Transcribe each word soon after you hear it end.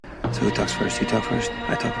So who talks first? You talk first?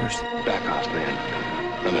 I talk first. Back off,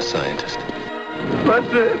 man. I'm a scientist.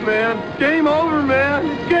 That's it, man. Game over, man.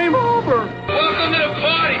 It's game over. Welcome to the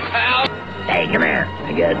party, pal. Hey, come here.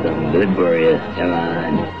 I got something good for you. Come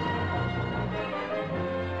on.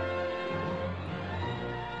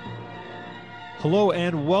 Hello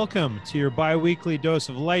and welcome to your bi-weekly dose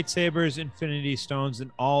of lightsabers, infinity stones, and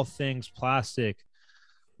all things plastic.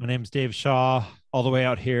 My name is Dave Shaw, all the way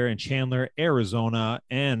out here in Chandler, Arizona,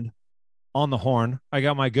 and on the horn, I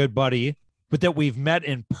got my good buddy, but that we've met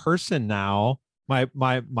in person now, my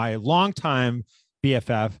longtime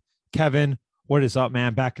BFF, Kevin. What is up,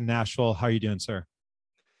 man? Back in Nashville. How are you doing, sir?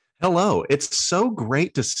 Hello. It's so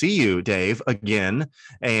great to see you, Dave, again.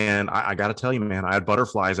 And I got to tell you, man, I had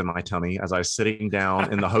butterflies in my tummy as I was sitting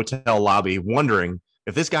down in the hotel lobby, wondering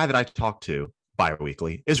if this guy that I talked to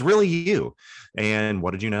bi-weekly is really you. And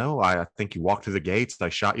what did you know? I think you walked through the gates. I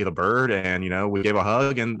shot you the bird and, we gave a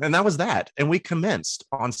hug and that was that. And we commenced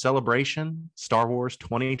on Celebration Star Wars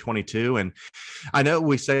 2022. And I know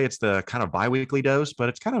we say it's the kind of bi-weekly dose, but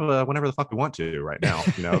it's kind of whenever the fuck we want to right now.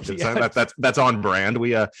 Yeah. That's on brand.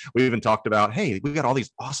 We even talked about, hey, we got all these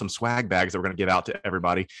awesome swag bags that we're going to give out to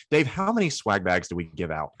everybody. Dave, how many swag bags do we give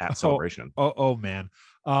out at Celebration? Oh man.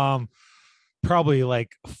 Probably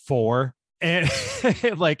like 4. And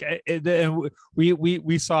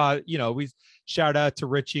we saw, we shout out to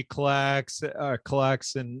Richie Collects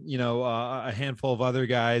and, a handful of other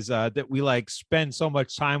guys that we like spend so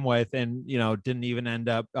much time with and, didn't even end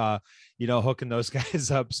up, hooking those guys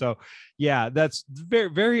up. So yeah, that's very,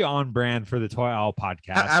 very on brand for the Toy Owl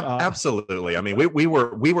podcast. Absolutely. I mean, we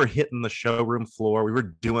were hitting the showroom floor. We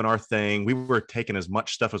were doing our thing. We were taking as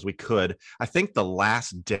much stuff as we could. I think the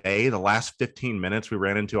last 15 minutes, we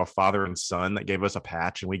ran into a father and son that gave us a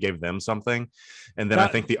patch and we gave them something. And then I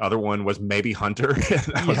think the other one was maybe Hunter.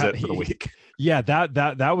 That was it for the week. Yeah,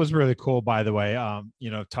 that was really cool, by the way.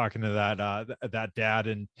 Talking to that dad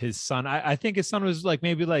and his son. I think his son was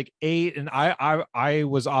maybe 8, and I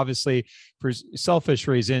was obviously, for selfish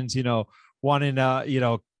reasons, wanting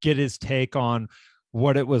to get his take on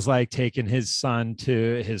what it was like taking his son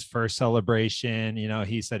to his first celebration.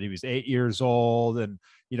 He said he was 8 years old, and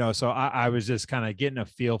so I was just kind of getting a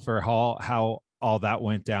feel for how all that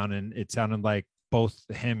went down, and it sounded like both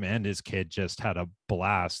him and his kid just had a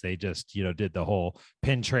blast. They just, did the whole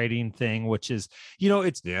pin trading thing, which is,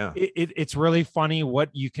 it's really funny what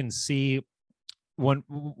you can see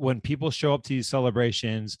when people show up to these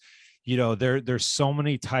celebrations. There's so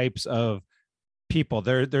many types of people.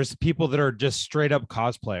 There's people that are just straight up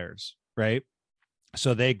cosplayers, right?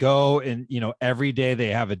 So they go and, every day they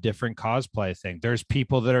have a different cosplay thing. There's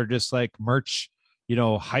people that are just like merch,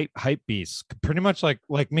 hype beasts, pretty much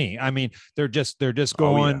like me. I mean, they're just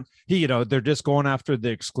going, they're just going after the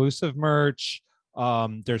exclusive merch.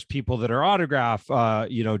 There's people that are autograph,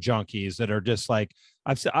 junkies that are just like,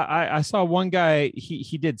 I saw one guy,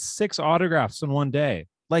 he did 6 autographs in one day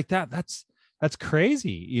like that. That's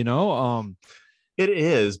crazy, It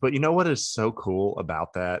is, but you know what is so cool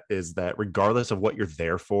about that is that regardless of what you're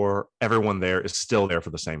there for, everyone there is still there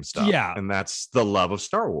for the same stuff. Yeah. And that's the love of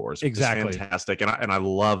Star Wars. Exactly. It's fantastic. And I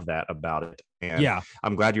love that about it. And yeah,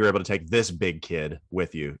 I'm glad you were able to take this big kid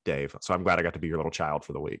with you, Dave. So I'm glad I got to be your little child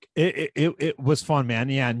for the week. It was fun, man.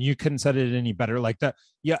 Yeah. And you couldn't said it any better like that.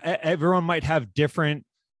 Yeah. Everyone might have different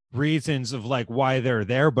reasons of why they're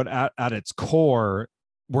there, but at its core,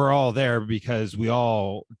 we're all there because we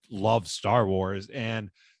all love Star Wars, and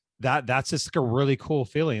that's just a really cool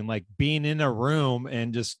feeling, being in a room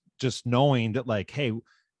and just knowing that hey,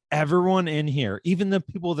 everyone in here, even the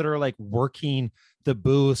people that are working the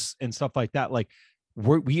booths and stuff like that,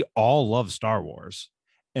 we all love Star Wars,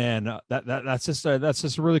 and that's just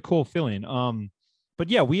a really cool feeling. But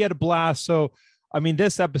yeah, we had a blast. So I mean,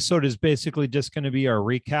 this episode is basically just going to be our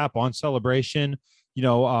recap on Celebration.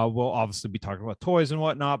 We'll obviously be talking about toys and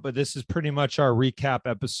whatnot, but this is pretty much our recap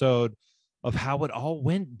episode of how it all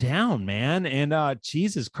went down, man. And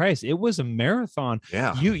Jesus Christ, it was a marathon.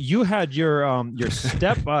 Yeah. You had your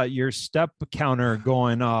step counter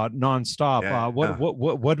going nonstop. Yeah.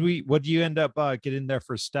 What do you end up getting there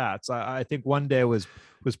for stats? I think one day was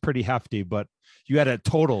pretty hefty, but you had a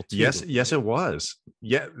total too. Yes, it was.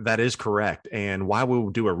 Yeah, that is correct. And while we'll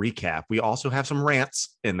do a recap, we also have some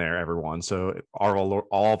rants in there, everyone. So all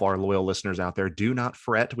of our loyal listeners out there, do not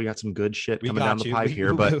fret. We got some good shit coming down the pipe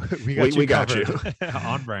here, but we got you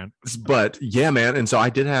on brand. But yeah, man. And so I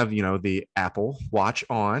did have, the Apple Watch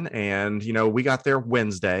on, and, we got there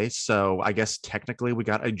Wednesday. So I guess technically we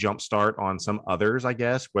got a jump start on some others, I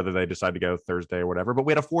guess, whether they decide to go Thursday or whatever, but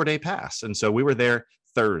we had a 4-day pass. And so we were there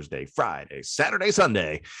Thursday, Friday, Saturday,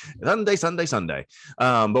 Sunday.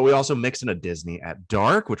 But we also mixed in a Disney at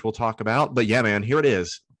dark, which we'll talk about. But yeah, man, here it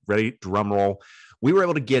is. Ready? Drum roll. We were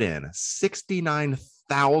able to get in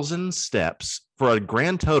 69,000 steps for a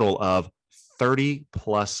grand total of 30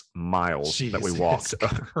 plus miles that we walked.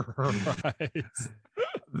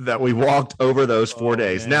 That we walked over those 4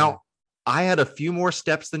 days. Man. Now, I had a few more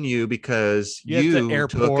steps than you because you had the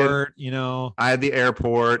airport, I had the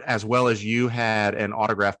airport, as well as you had an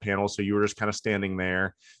autograph panel. So you were just kind of standing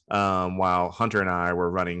there while Hunter and I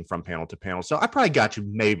were running from panel to panel. So I probably got you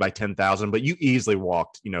maybe by 10,000, but you easily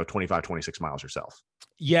walked, 25, 26 miles yourself.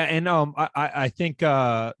 Yeah. And I think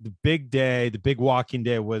the big walking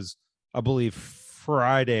day was, I believe,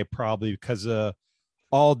 Friday, probably because of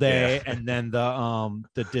all day and then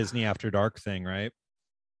the Disney After Dark thing, right?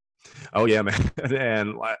 Oh yeah, man.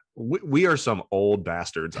 And we are some old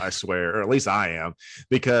bastards, I swear, or at least I am,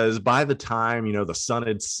 because by the time, the sun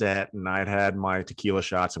had set and I'd had my tequila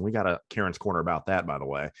shots, and we got a Karen's Corner about that, by the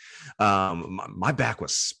way, my back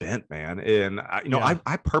was spent, man. And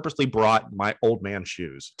I purposely brought my old man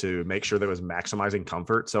shoes to make sure that it was maximizing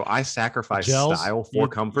comfort. So I sacrificed style for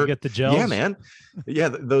comfort. You get the gels? Yeah, man. Yeah.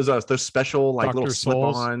 Those special like Dr. little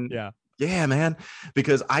slip-on. Yeah, man,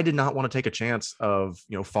 because I did not want to take a chance of,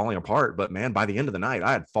 falling apart. But man, by the end of the night,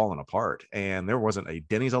 I had fallen apart, and there wasn't a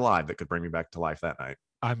Denny's alive that could bring me back to life that night.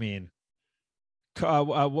 I mean,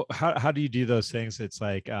 how do you do those things? It's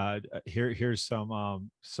like here's some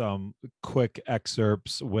quick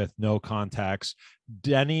excerpts with no context.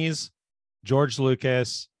 Denny's, George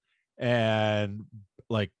Lucas, and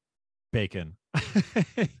like bacon.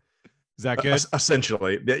 Is that good?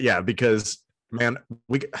 Essentially, yeah, because. Man,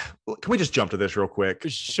 can we just jump to this real quick?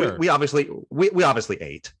 Sure. We obviously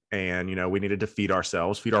ate, and we needed to feed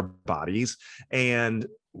ourselves, feed our bodies, and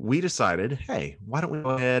we decided, hey, why don't we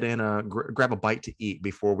go ahead and grab a bite to eat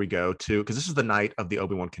before we go to, because this is the night of the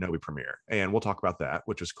Obi-Wan Kenobi premiere, and we'll talk about that,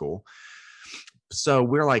 which is cool. So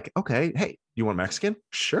we're like, okay, hey, you want Mexican?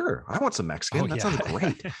 Sure, I want some Mexican. That sounds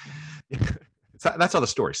great. That's how the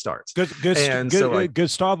story starts.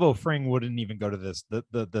 Gustavo Fring wouldn't even go to this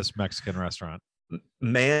Mexican restaurant.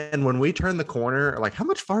 Man, when we turn the corner, like, how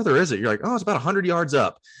much farther is it? You're like, oh, it's about 100 yards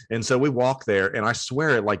up. And so we walk there, and I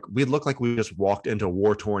swear, like, we look like we just walked into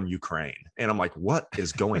war-torn Ukraine. And I'm like, what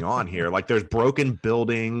is going on here? Like, there's broken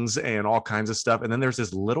buildings and all kinds of stuff. And then there's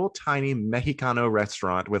this little tiny Mexicano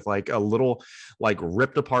restaurant with like a little like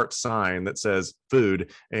ripped apart sign that says food.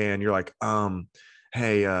 And you're like,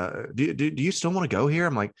 hey, do you still want to go here?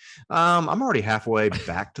 I'm like, I'm already halfway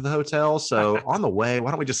back to the hotel. So on the way,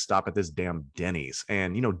 why don't we just stop at this damn Denny's?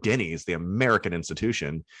 And, Denny's, the American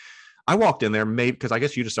institution. I walked in there maybe because I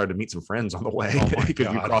guess you just started to meet some friends on the way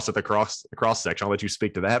because you crossed at the cross section. I'll let you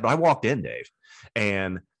speak to that. But I walked in, Dave,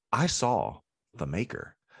 and I saw the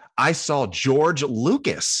maker. I saw George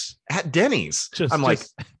Lucas at Denny's.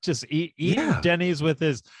 Just eating Denny's with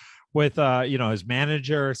his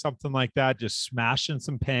manager or something like that, just smashing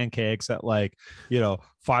some pancakes at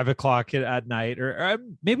 5:00 at night, or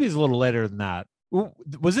maybe it's a little later than that.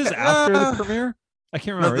 Was this after the premiere? I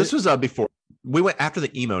can't remember. No, this was before. We went after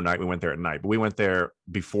the emo night. We went there at night, but we went there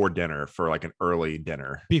before dinner for like an early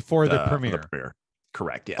dinner before the premiere.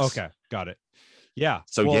 Correct. Yes. Okay. Got it. Yeah.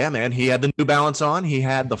 So yeah, man, he had the New Balance on. He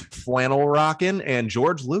had the flannel rocking, and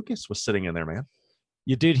George Lucas was sitting in there, man.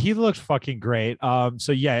 Yeah, dude, he looked fucking great.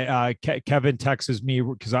 So yeah, Kevin texts me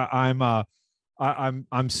because I'm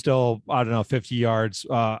still, I don't know, 50 yards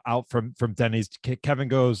out from Denny's. Kevin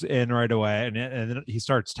goes in right away, and then he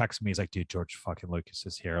starts texting me. He's like, dude, George fucking Lucas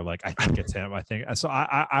is here. Like, I think it's him. I think so.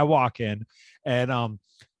 I walk in, and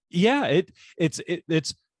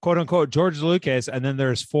it's quote unquote George Lucas, and then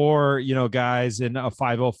there's four guys in a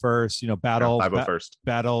 501st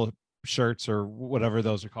battle shirts or whatever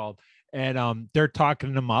those are called. And they're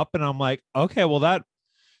talking him up, and I'm like, okay, well, that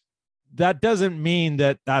doesn't mean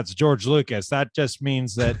that that's George Lucas. That just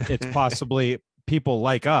means that it's possibly people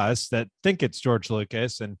like us that think it's George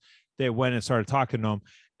Lucas, and they went and started talking to him.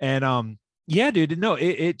 And yeah, dude, no,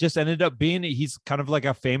 it just ended up being, he's kind of like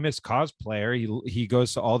a famous cosplayer. He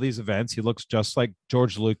goes to all these events. He looks just like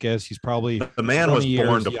George Lucas. He's probably the man was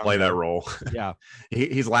born to play that role. Yeah.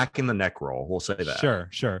 He's lacking the neck roll. We'll say that.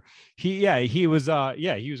 Sure. He was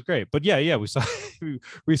great. But yeah, we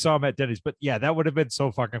saw him at Denny's. But yeah, that would have been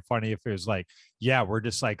so fucking funny if it was like, yeah, we're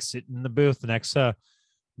just like sitting in the booth next to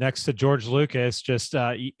George Lucas, just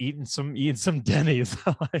eating some Denny's.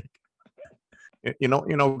 Like,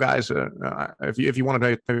 guys, if you wanted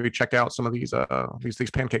to maybe check out some of these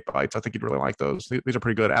pancake bites, I think you'd really like those. These are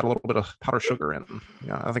pretty good. Add a little bit of powdered sugar in.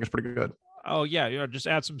 Yeah, I think it's pretty good. oh yeah, just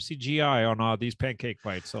add some CGI on these pancake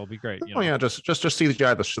bites. It'll be great. Oh yeah, just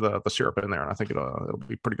CGI the syrup in there, and I think it'll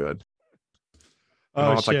be pretty good.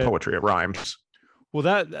 It's like poetry. It rhymes. Well,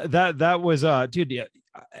 that was dude. Yeah,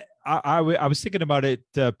 I was thinking about it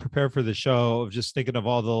to prepare for the show, just thinking of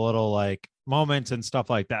all the little like moments and stuff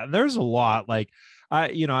like that. And there's a lot. Like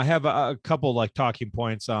I have a couple like talking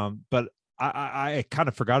points. But I kind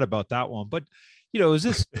of forgot about that one. But it was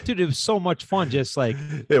this dude. It was so much fun. Just like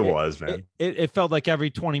it was, man. It felt like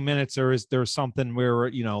every 20 minutes there was something we were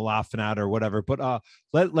laughing at or whatever. But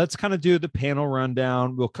let's kind of do the panel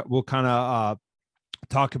rundown. We'll kind of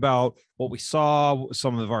talk about what we saw,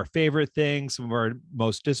 some of our favorite things, some of our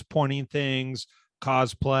most disappointing things,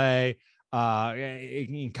 cosplay,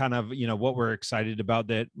 kind of what we're excited about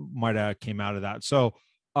that might have came out of that. So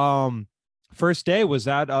first day was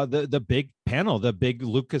that the big panel, the big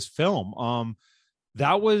Lucasfilm.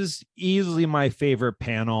 That was easily my favorite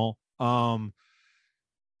panel.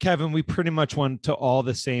 Kevin, we pretty much went to all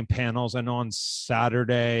the same panels. I know on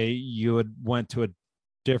Saturday you went to a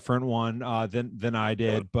different one than I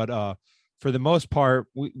did, but for the most part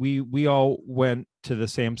we all went to the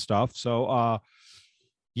same stuff. So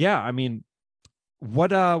yeah, I mean,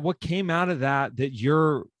 what came out of that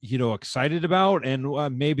you're excited about,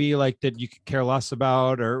 and maybe like that you could care less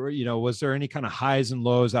about, or was there any kind of highs and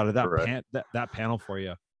lows out of that that panel for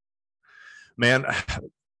you? Man,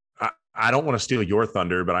 I don't want to steal your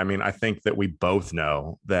thunder, but I mean, I think that we both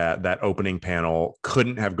know that opening panel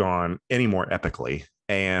couldn't have gone any more epically.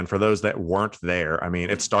 And for those that weren't there, I mean,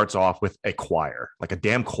 it starts off with a choir, like a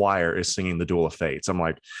damn choir is singing the Duel of Fates. I'm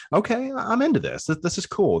like, okay, I'm into this. This is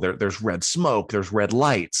cool. There's red smoke, there's red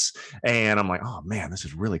lights. And I'm like, oh man, this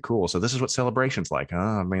is really cool. So this is what Celebration's like, huh?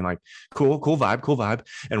 I mean, like, cool vibe.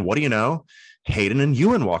 And what do you know? Hayden and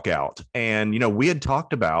Ewan walk out. And, we had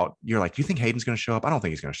talked about, you're like, do you think Hayden's going to show up? I don't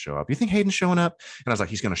think he's going to show up. You think Hayden's showing up? And I was like,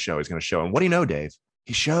 he's going to show. And what do you know, Dave?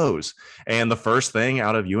 He shows. And the first thing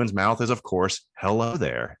out of Ewan's mouth is, of course, hello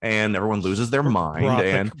there. And everyone loses their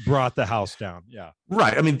mind. Brought the house down. Yeah.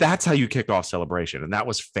 Right. I mean, that's how you kicked off Celebration. And that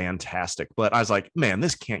was fantastic. But I was like, man,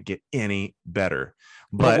 this can't get any better.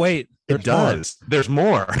 But wait, it does. There's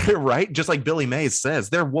more, right? Just like Billy Mays says,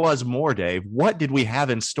 there was more, Dave. What did we have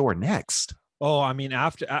in store next? Oh, I mean,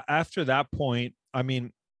 after that point, I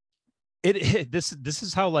mean, this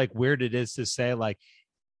is how like weird it is to say like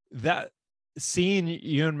that. Seeing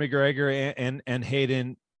Ewan McGregor and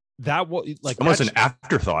Hayden, that was like almost an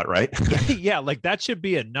afterthought, right? Yeah, like that should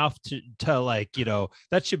be enough to like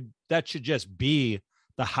that should just be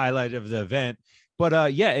the highlight of the event.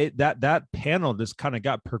 But yeah, that panel just kind of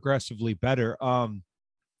got progressively better.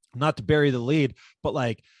 Not to bury the lead, but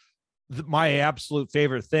like my absolute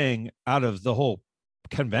favorite thing out of the whole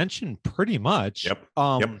convention, pretty much. Yep.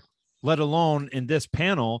 Let alone in this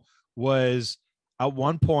panel was. At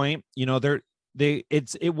one point,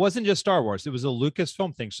 it wasn't just Star Wars. It was a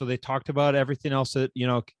Lucasfilm thing. So they talked about everything else that,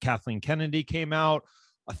 Kathleen Kennedy came out.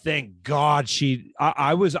 Thank God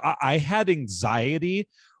I had anxiety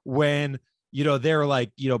when, they were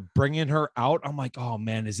like, bringing her out. I'm like, oh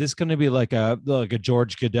man, is this going to be like a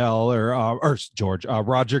George Goodell or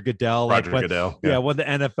Roger Goodell? Goodell. Yeah. When the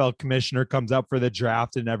NFL commissioner comes up for the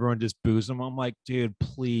draft and everyone just boos him. I'm like, dude,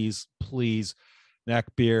 please.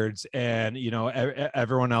 Neckbeards and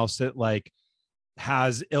everyone else that like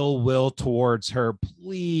has ill will towards her,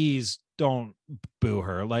 please don't boo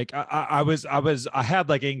her. Like I had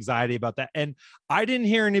like anxiety about that, and I didn't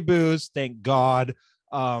hear any boos, thank God.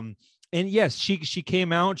 And yes, she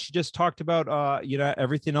came out, she just talked about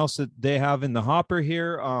everything else that they have in the hopper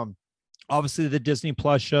here. Obviously the Disney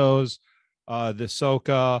Plus shows, the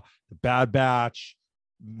Ahsoka, the Bad Batch,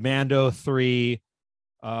 Mando 3,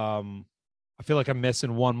 I feel like I'm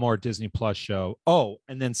missing one more Disney Plus show. Oh,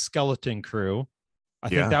 and then Skeleton Crew. I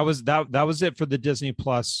think that was it for the Disney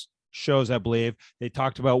Plus shows, I believe. They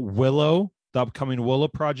talked about Willow, the upcoming Willow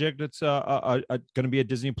project. It's going to be a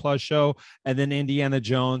Disney Plus show, and then Indiana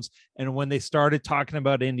Jones. And when they started talking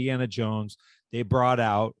about Indiana Jones, they brought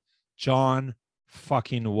out John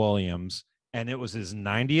fucking Williams, and it was his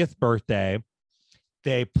 90th birthday.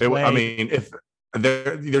 It's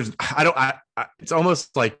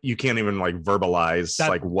almost like you can't even like verbalize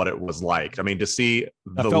like what it was like. I mean, to see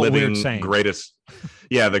the living greatest,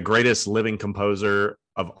 the greatest living composer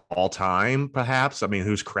of all time, perhaps. I mean,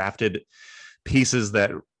 who's crafted pieces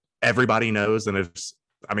that everybody knows. And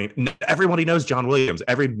everybody knows John Williams.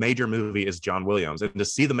 Every major movie is John Williams. And to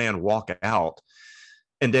see the man walk out,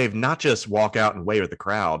 and Dave, not just walk out and wave at the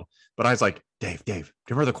crowd, but I was like, Dave, do you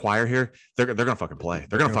remember the choir here? They're going to fucking play.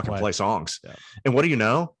 They're going to fucking play songs. Yeah. And what do you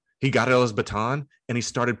know? He got out his baton and he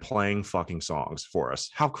started playing fucking songs for us.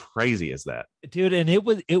 How crazy is that, dude? And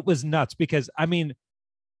it was nuts because I mean,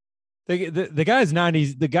 the guy's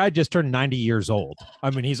 90s. The guy just turned 90 years old. I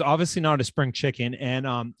mean, he's obviously not a spring chicken,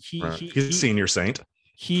 and he's a senior saint.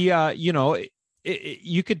 He you know,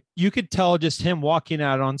 you could tell just him walking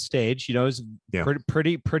out on stage, you know, is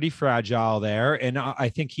pretty fragile there, and I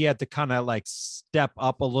think he had to kind of like step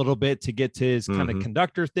up a little bit to get to his kind of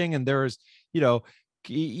conductor thing, and there's, you know,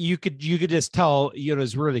 you could just tell, you know,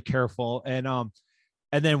 is really careful, and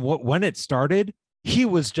then when it started, he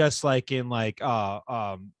was just like in like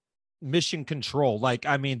mission control. Like,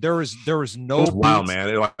 I mean, there was no wow, man.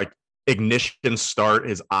 It, like ignition start,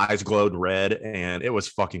 his eyes glowed red, and it was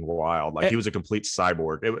fucking wild. Like he was a complete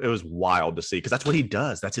cyborg. It was wild to see, because that's what he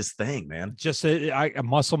does. That's his thing, man. Just a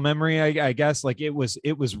muscle memory, I guess. Like it was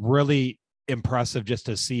really impressive just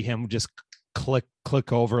to see him just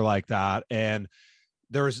click over like that, and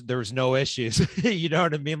there was no issues. You know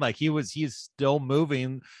what I mean? Like he's still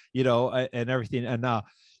moving, you know, and everything. And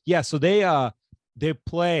yeah, so they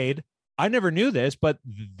played. I never knew this, but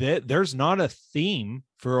there's not a theme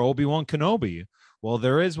for Obi-Wan Kenobi. Well,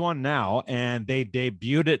 there is one now, and they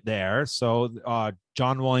debuted it there. So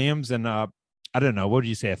John Williams and I don't know, what did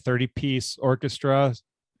you say, a 30-piece orchestra?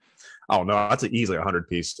 Oh no, that's easily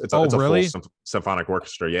 100-piece. It's really? A full symphonic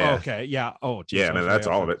orchestra. Yeah. Okay. Yeah. Oh, geez, yeah, man, that's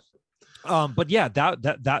all of it. But yeah,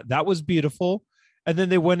 that was beautiful. And then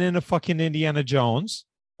they went into fucking Indiana Jones,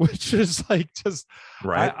 which is like just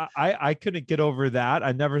right. I couldn't get over that.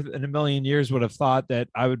 I never in a million years would have thought that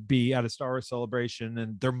I would be at a Star Wars celebration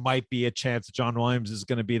and there might be a chance that John Williams is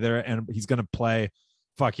going to be there and he's going to play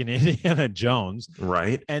fucking Indiana Jones.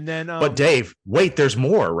 Right. And then, but Dave, wait, there's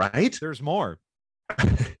more, right? There's more.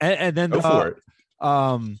 and then, go for it.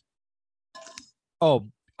 Oh,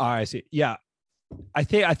 I see. Yeah. I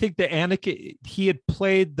think the Anakin, he had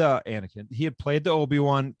played the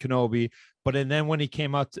Obi-Wan Kenobi, but and then when he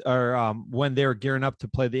came out when they were gearing up to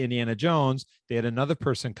play the Indiana Jones, they had another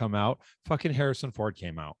person come out. Fucking Harrison Ford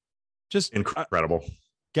came out. Just incredible.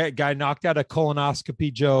 Guy knocked out a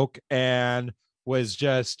colonoscopy joke and was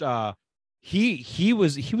just he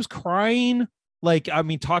was crying. Like, I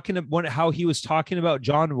mean, how he was talking about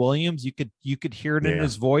John Williams, you could hear it in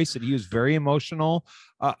his voice, and he was very emotional.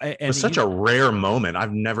 And it's such a rare moment.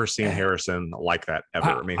 I've never seen Harrison like that ever.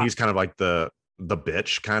 I mean, he's kind of like the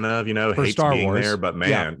bitch, kind of, you know, hates Star being Wars. there, but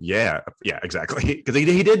man, yeah, exactly. Because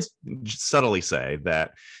he did subtly say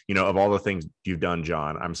that, you know, of all the things you've done,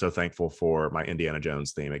 John, I'm so thankful for my Indiana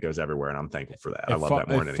Jones theme. It goes everywhere, and I'm thankful for that. I love that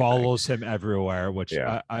more than anything. Follows him everywhere, which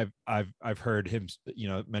I've heard him, you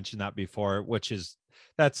know, mention that before, which is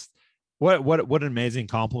what an amazing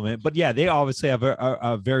compliment. But yeah, they obviously have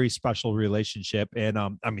a very special relationship, and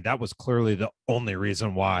I mean, that was clearly the only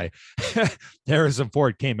reason why Harrison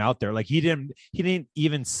Ford came out there. Like he didn't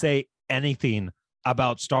even say anything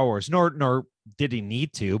about Star Wars, nor did he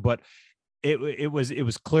need to, but it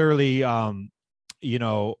was clearly you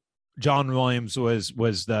know, John Williams was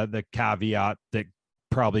the caveat that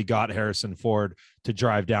probably got Harrison Ford to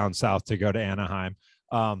drive down south to go to Anaheim.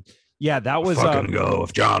 Yeah, that was fucking go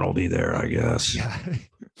if John will be there, I guess. Yeah,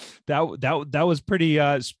 that was pretty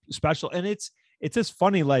special, and it's just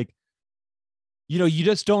funny, like, you know, you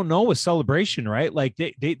just don't know with Celebration, right? Like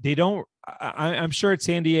they don't. I'm sure at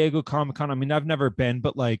San Diego Comic-Con. I mean, I've never been,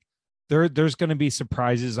 but like there's going to be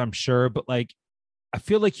surprises, I'm sure. But like, I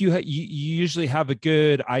feel like you usually have a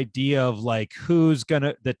good idea of like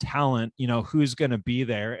the talent, you know, who's gonna be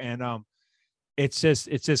there, and it's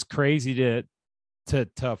just crazy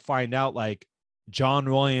to find out, like, John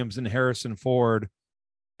Williams and Harrison Ford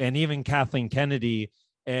and even Kathleen Kennedy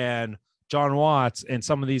and John Watts and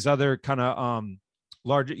some of these other kind of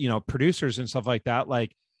large, you know, producers and stuff like that.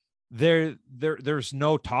 Like there's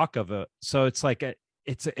no talk of it. So it's like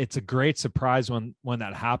it's a great surprise when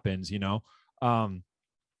that happens, you know.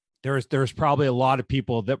 There's probably a lot of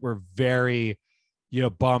people that were very, you know,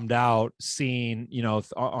 bummed out seeing, you know,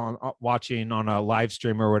 on watching on a live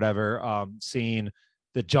stream or whatever, seeing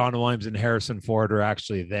that John Williams and Harrison Ford are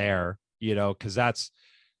actually there, you know, because that's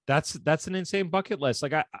an insane bucket list.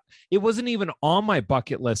 Like it wasn't even on my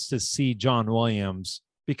bucket list to see John Williams,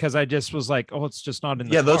 because I just was like, oh, it's just not in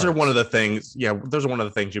the those cards. are one of the things. Yeah, those are one of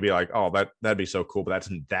the things you'd be like, oh, that'd be so cool, but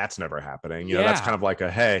that's never happening. You know, that's kind of like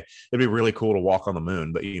hey, it'd be really cool to walk on the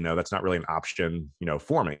moon, but you know, that's not really an option, you know,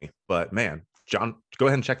 for me. But man, John, go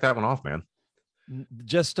ahead and check that one off, man.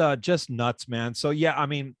 Just nuts, man. So yeah, I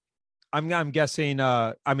mean, I'm guessing.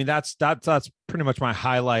 I mean, that's pretty much my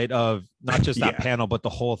highlight of not just that panel, but the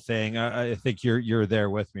whole thing. I think you're there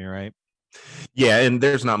with me, right? Yeah, and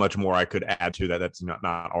there's not much more I could add to that. That's not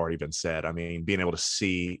already been said. I mean, being able to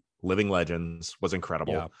see living legends was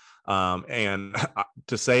incredible. Yeah. And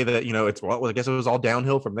to say that, it's, well, I guess it was all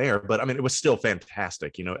downhill from there, but I mean, it was still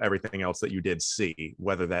fantastic. Everything else that you did see,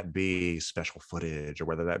 whether that be special footage or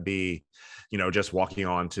whether that be, just walking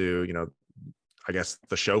on to, I guess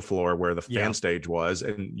the show floor where the fan stage was.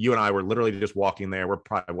 And you and I were literally just walking there. We're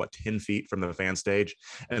probably 10 feet from the fan stage,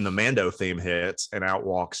 and the Mando theme hits and out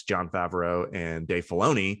walks Jon Favreau and Dave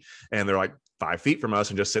Filoni. And they're like 5 feet from us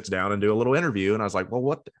and just sits down and do a little interview. And I was like, well,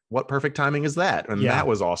 what perfect timing is that? And that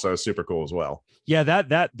was also super cool as well. Yeah.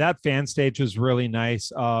 That fan stage was really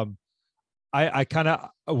nice. I kind of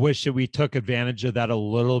wish that we took advantage of that a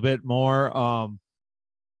little bit more.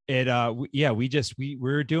 We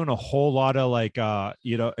were doing a whole lot of like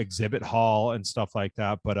exhibit hall and stuff like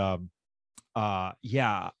that, but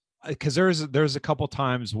because there's a couple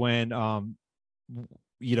times when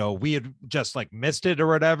we had just like missed it or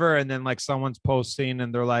whatever, and then like someone's posting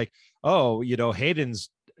and they're like, oh, Hayden's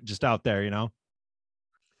just out there.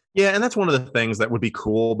 Yeah, and that's one of the things that would be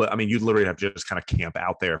cool, but I mean, you'd literally have to just kind of camp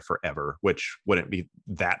out there forever, which wouldn't be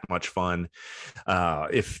that much fun.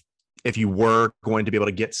 If you were going to be able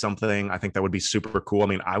to get something, I think that would be super cool. I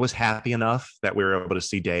mean, I was happy enough that we were able to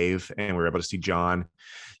see Dave and we were able to see John.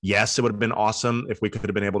 Yes, it would have been awesome if we could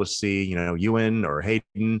have been able to see, Ewan or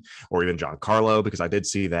Hayden or even Giancarlo, because I did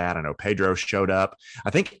see that. I know Pedro showed up. I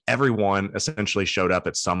think everyone essentially showed up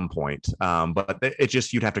at some point. But it's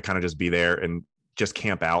just, you'd have to kind of just be there and just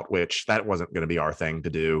camp out, which that wasn't going to be our thing to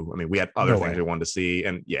do. I mean, we had other things we wanted to see,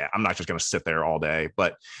 and I'm not just going to sit there all day,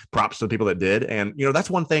 but props to the people that did. And, that's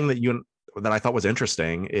one thing that I thought was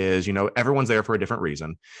interesting is, everyone's there for a different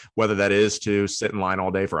reason, whether that is to sit in line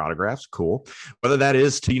all day for autographs. Cool. Whether that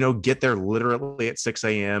is to, get there literally at 6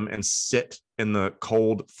 a.m. and sit in the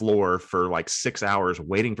cold floor for like 6 hours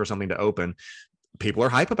waiting for something to open. People are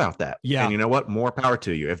hype about that. Yeah. And you know what? More power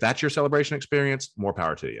to you. If that's your celebration experience, more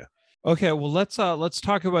power to you. Okay, well, let's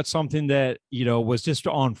talk about something that was just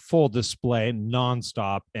on full display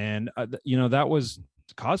nonstop, and that was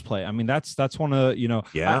cosplay. I mean, that's one of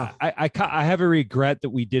I have a regret that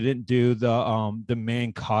we didn't do the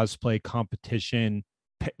main cosplay competition.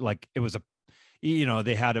 Like it was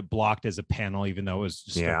they had it blocked as a panel, even though it was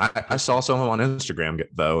just I saw some on Instagram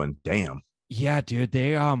though, and damn. Yeah, dude,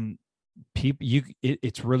 they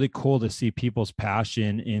it's really cool to see people's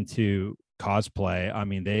passion into cosplay. I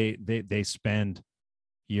mean, they spend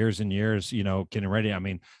years and years, getting ready. I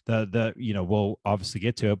mean, we'll obviously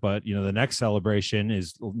get to it, but the next celebration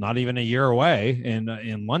is not even a year away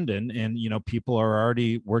in London, and people are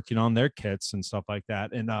already working on their kits and stuff like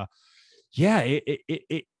that. And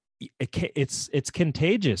it's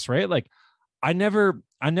contagious, right? Like I never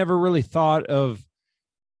really thought of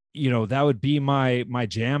that would be my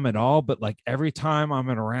jam at all. But like every time I'm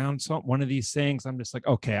around one of these things, I'm just like,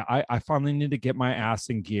 okay, I finally need to get my ass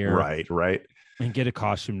in gear. Right. And get a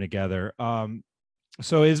costume together.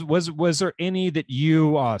 So was there any that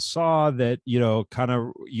you saw that, kind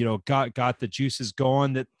of, got the juices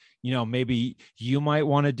going that, maybe you might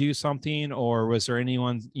want to do something, or was there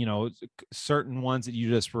anyone, certain ones that you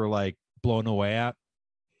just were like blown away at?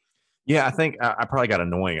 Yeah, I think I probably got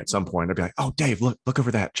annoying at some point. I'd be like, oh, Dave, look over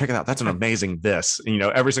that. Check it out. That's an amazing this. And,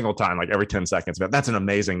 every single time, like every 10 seconds, but that's an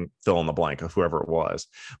amazing fill in the blank of whoever it was.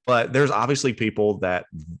 But there's obviously people that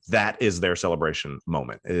is their celebration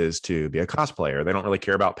moment, is to be a cosplayer. They don't really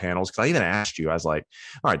care about panels. Because I even asked you, I was like,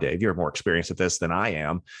 all right, Dave, you're more experienced at this than I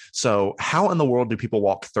am. So how in the world do people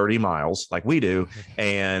walk 30 miles like we do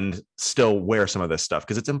and still wear some of this stuff?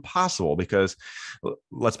 Because it's impossible. Because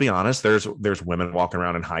let's be honest, there's women walking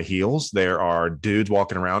around in high heels. There are dudes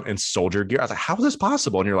walking around in soldier gear. I was like, how is this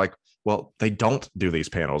possible? And you're like, well, they don't do these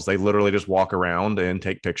panels. They literally just walk around and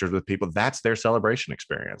take pictures with people. That's their celebration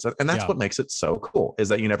experience. And that's what makes it so cool, is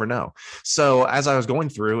that you never know. So as I was going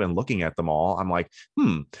through and looking at them all, I'm like,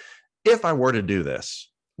 if I were to do this,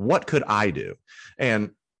 what could I do?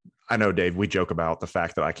 And I know, Dave, we joke about the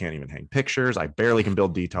fact that I can't even hang pictures. I barely can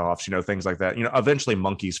build detofs, things like that. Eventually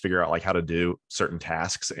monkeys figure out like how to do certain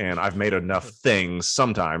tasks. And I've made enough things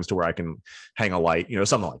sometimes to where I can hang a light,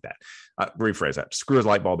 something like that. Rephrase that. Screw a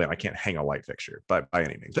light bulb in. I can't hang a light fixture by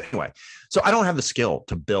any means. But anyway, so I don't have the skill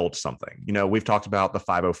to build something. We've talked about the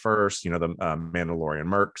 501st, the Mandalorian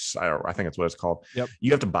Mercs. I think that's what it's called. Yep.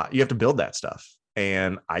 You have to build that stuff.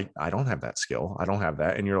 And I don't have that skill. I don't have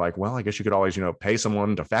that. And you're like, well, I guess you could always, pay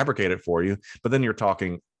someone to fabricate it for you. But then you're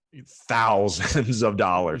talking thousands of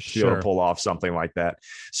dollars to be able to pull off something like that.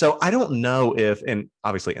 So I don't know if, and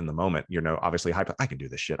obviously in the moment, obviously hype, I can do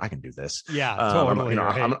this shit. I can do this. Yeah, totally.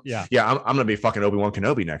 I'm going to be fucking Obi-Wan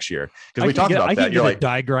Kenobi next year. Because we talked about that. You're like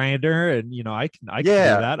die grinder, and I can do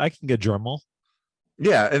that. I can get Dremel.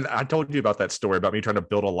 Yeah, and I told you about that story about me trying to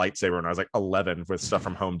build a lightsaber when I was like 11 with stuff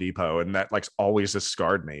from Home Depot, and that like always just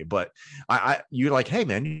scarred me. But you're like, hey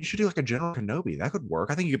man, you should do like a General Kenobi. That could work.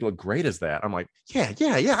 I think you could look great as that. I'm like, yeah,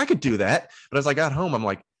 I could do that. But as I got home, I'm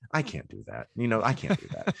like, I can't do that. I can't do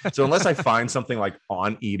that. So unless I find something like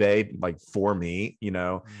on eBay, like for me,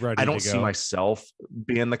 I don't see myself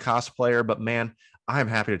being the cosplayer. But man, I'm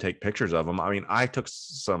happy to take pictures of them. I mean, I took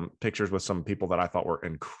some pictures with some people that I thought were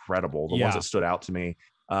incredible. The ones that stood out to me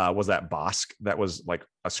was that Bosk. That was like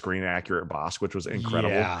a screen accurate Bosk, which was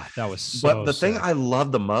incredible. Yeah, that was But the thing I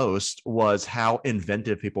loved the most was how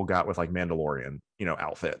inventive people got with like Mandalorian,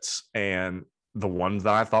 outfits. And the one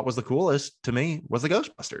that I thought was the coolest to me was the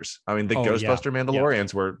Ghostbusters. I mean, the Ghostbuster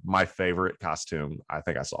Mandalorians were my favorite costume I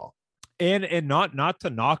think I saw. And not to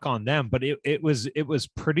knock on them, but it was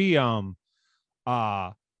pretty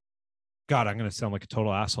God, I'm gonna sound like a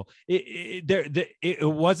total asshole. It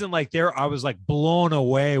wasn't like I was like blown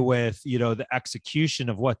away with the execution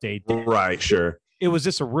of what they did. Right, sure. It was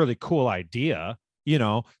just a really cool idea,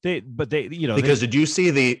 because did you see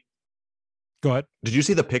the go ahead? Did you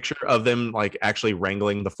see the picture of them like actually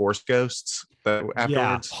wrangling the Force ghosts afterwards?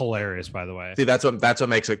 Yeah, hilarious, by the way. See, that's what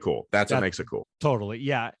makes it cool. That's what makes it cool. Totally.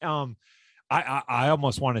 Yeah. I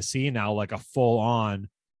almost want to see now like a full on,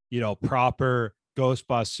 proper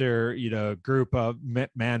Ghostbuster, group of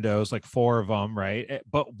Mandos, like 4 of them, right?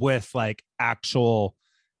 But with like actual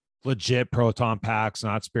legit proton packs,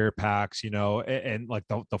 not spirit packs, and like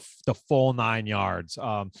the full 9 yards.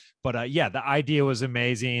 But the idea was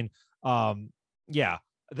amazing. That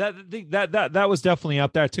was definitely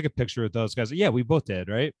up there. I took a picture with those guys. Yeah, we both did,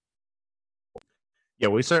 right? Yeah,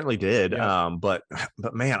 we certainly did. Yeah. But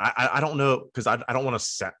man, I don't know, because I don't want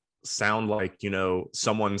to sound like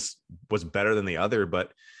someone's was better than the other,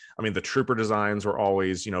 but I mean the trooper designs were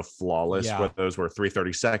always flawless. Whether those were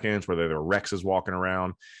 332nds, whether they were Rexes walking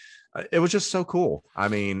around, it was just so cool. I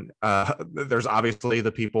mean, there's obviously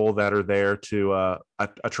the people that are there to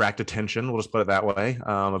attract attention, we'll just put it that way,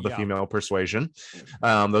 of the female persuasion.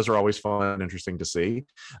 Those are always fun and interesting to see.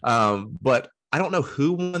 But I don't know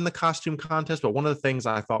who won the costume contest, but one of the things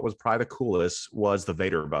I thought was probably the coolest was the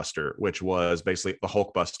Vader Buster, which was basically the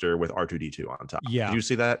Hulk Buster with R2-D2 on top. Yeah. Did you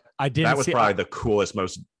see that? I didn't. That was probably the coolest,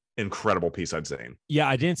 most incredible piece I'd seen. Yeah,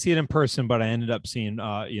 I didn't see it in person, but I ended up seeing,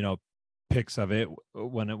 pics of it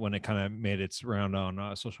when it kind of made its round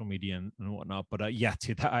on social media and whatnot. But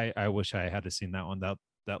dude, I wish I had seen that one. That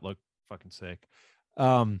looked fucking sick.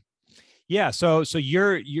 So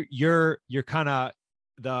you're kind of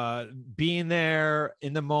the being there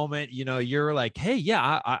in the moment, you're like, hey,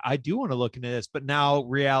 yeah, I do want to look into this, but now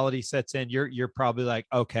reality sets in. You're probably like,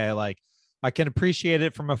 okay, like I can appreciate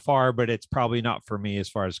it from afar, but it's probably not for me as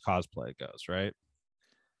far as cosplay goes, right?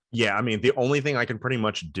 Yeah, I mean, the only thing I can pretty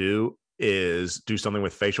much do is do something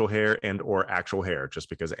with facial hair and or actual hair, just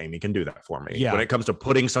because Amy can do that for me. Yeah. When it comes to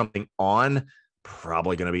putting something on,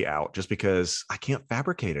 probably going to be out, just because I can't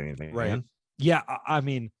fabricate anything. Right. Man. Yeah. I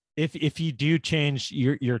mean, if you do change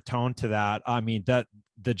your tone to that, I mean, that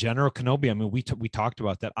the General Kenobi, I mean, we talked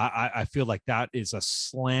about that. I feel like that is a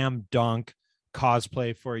slam dunk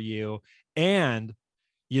cosplay for you. And,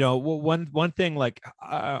 one thing, like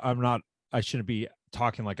I shouldn't be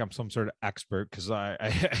talking like I'm some sort of expert, because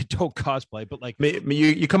I don't cosplay, but like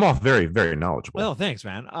you come off very, very knowledgeable. Well, thanks,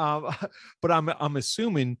 man. But I'm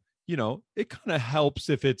assuming, it kind of helps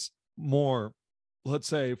if it's more, let's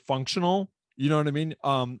say, functional. You know what I mean?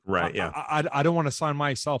 Right. Yeah. I don't want to sign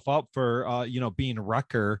myself up for, being a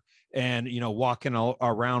wrecker and, walking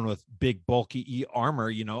around with big bulky armor.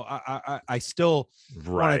 I still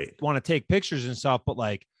want to take pictures and stuff, but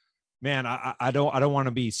like, man, I don't want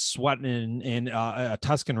to be sweating in a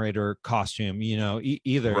Tusken Raider costume,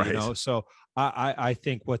 either, right. So I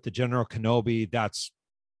think with the General Kenobi, that's,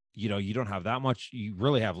 you don't have that much. You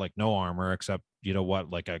really have like no armor except,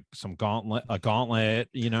 like a gauntlet,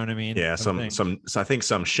 you know what I mean? Yeah. So I think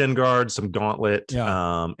some shin guards, some gauntlet,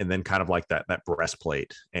 and then kind of like that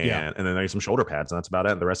breastplate and then there's some shoulder pads, and that's about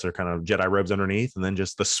it. The rest are kind of Jedi robes underneath, and then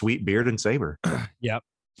just the sweet beard and saber. Yep.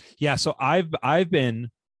 Yeah. So I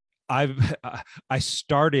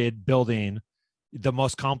started building the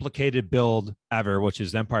most complicated build ever, which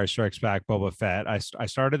is Empire Strikes Back Boba Fett. I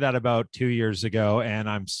started that about 2 years ago, and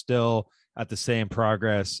I'm still at the same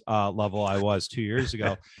progress level I was 2 years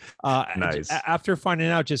ago. Nice. After finding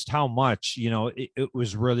out just how much, it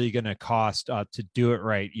was really going to cost to do it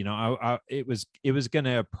right. It was going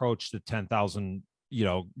to approach the 10,000,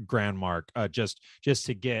 grand mark just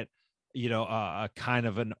to get, a kind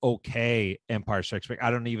of an okay Empire Strikes Back.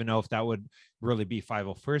 I don't even know if that would really be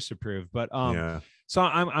 501st approved, but so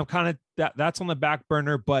I'm kind of that's on the back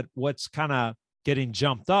burner. But what's kind of getting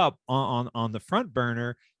jumped up on the front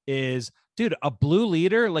burner is, dude, a blue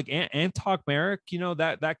leader like Antok Merrick, you know,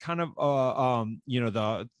 that kind of you know,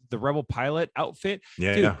 the Rebel pilot outfit.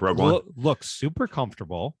 Yeah, dude, yeah, Rogue One. Looks super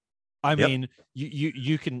comfortable. I mean,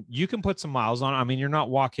 you can put some miles on. I mean, you're not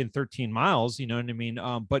walking 13 miles, you know what I mean?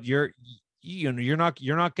 But you're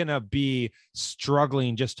not gonna be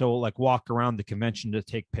struggling just to like walk around the convention to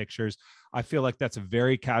take pictures. I feel like that's a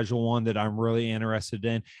very casual one that I'm really interested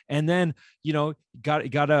in. And then, you know,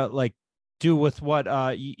 gotta like do with what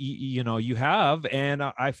you know you have. And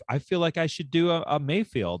I feel like I should do a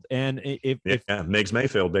Mayfield. And if Migs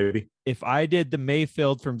Mayfield, baby. If I did the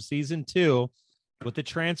Mayfield from season 2 with the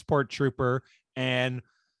transport trooper, and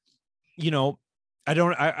you know,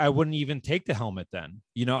 I wouldn't even take the helmet then.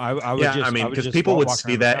 You know, I would just, I mean, because people would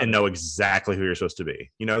see that and know exactly who you're supposed to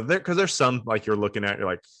be. You know, because there's some like you're looking at, you're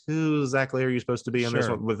like, who exactly are you supposed to be on this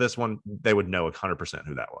one? With this one, they would know 100%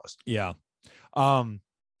 who that was. Yeah.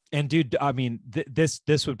 And dude, I mean,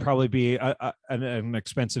 this would probably be an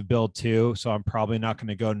expensive build too, so I'm probably not going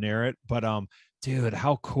to go near it. But dude,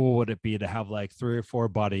 how cool would it be to have like 3 or 4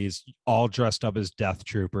 buddies all dressed up as Death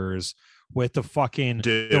Troopers with the fucking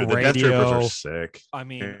dude, the radio? Death Troopers are sick. I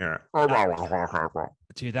mean,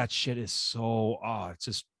 dude, that shit is so it's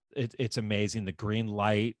just it's amazing. The green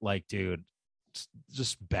light, like, dude,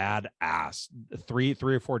 just badass. 3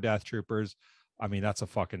 or 4 Death Troopers. I mean, that's a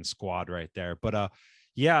fucking squad right there. But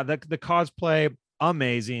yeah, the cosplay,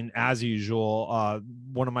 amazing as usual.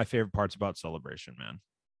 One of my favorite parts about Celebration, man.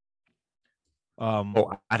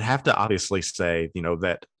 Well, I'd have to obviously say, you know,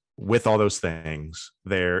 that with all those things,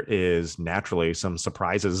 there is naturally some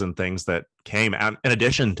surprises and things that came out in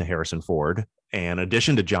addition to Harrison Ford and in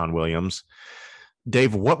addition to John Williams.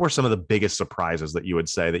 Dave, what were some of the biggest surprises that you would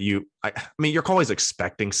say that I mean, you're always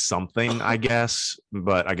expecting something, I guess,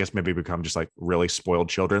 but I guess maybe become just like really spoiled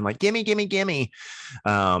children, like, gimme.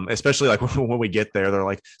 Especially like when we get there, they're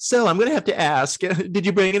like, so I'm going to have to ask, did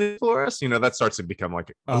you bring it for us? You know, that starts to become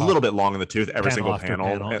like a little bit long in the tooth, every single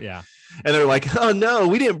panel. Yeah. And they're like, oh no,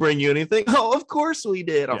 we didn't bring you anything. Oh, of course we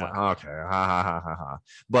did. I'm like, okay, ha.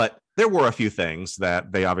 But there were a few things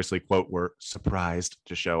that they obviously, quote, were surprised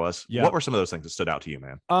to show us. Yeah. What were some of those things that stood out to you,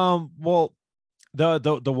 man? Well,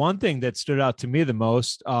 the one thing that stood out to me the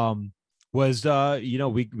most was you know,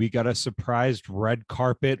 we got a surprised red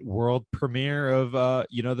carpet world premiere of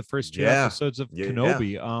you know, the first 2 episodes of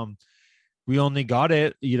Kenobi. We only got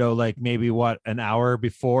it, you know, like maybe an hour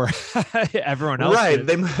before everyone else. Right.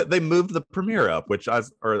 They moved the premiere up, which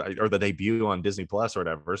or the debut on Disney Plus or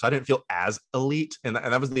whatever. So I didn't feel as elite. And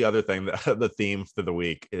that was the other thing, the theme for the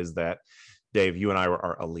week is that, Dave, you and I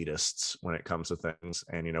are elitists when it comes to things.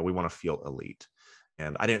 And, you know, we want to feel elite.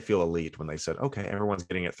 And I didn't feel elite when they said, okay, everyone's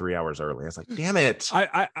getting it 3 hours early. I was like, damn it.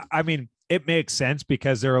 I mean, it makes sense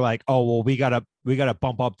because they're like, oh, well, we gotta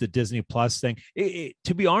bump up the Disney Plus thing.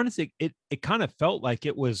 To be honest, it kind of felt like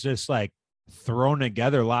it was just like thrown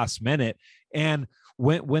together last minute. And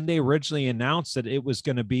when they originally announced that it was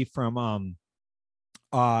going to be from,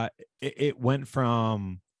 it went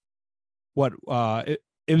from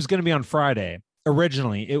it was going to be on Friday.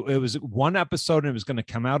 Originally, it was 1 episode and it was going to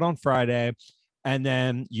come out on Friday. And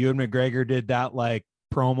then Ewan McGregor did that like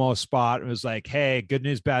promo spot. It was like, hey, good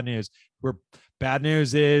news, bad news. Bad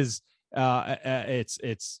news is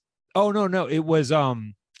it's oh no, it was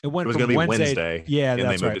it went from Wednesday. Yeah, and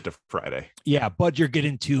that's they moved right. it to Friday. Yeah, but you're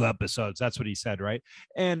getting 2 episodes. That's what he said, right?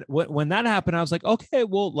 And when that happened, I was like, okay,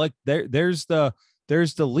 well, like there's the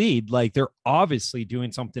lead. Like they're obviously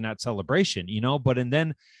doing something at Celebration, you know. But and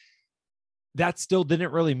then that still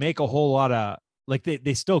didn't really make a whole lot of like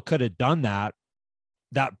they still could have done that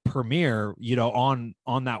premiere, you know,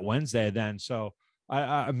 on that Wednesday then. So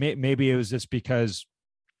I maybe it was just because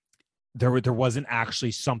there wasn't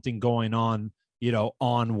actually something going on, you know,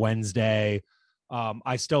 on Wednesday.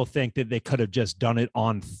 I still think that they could have just done it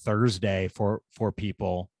on Thursday for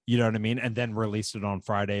people, you know what I mean, and then released it on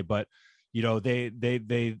Friday. But you know, they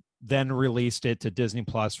then released it to Disney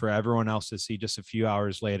Plus for everyone else to see just a few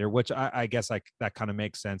hours later, which I guess like that kind of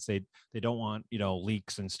makes sense. They don't want, you know,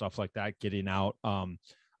 leaks and stuff like that getting out,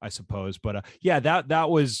 I suppose. But yeah, that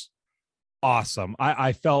was awesome.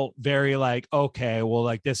 I felt very like, okay, well,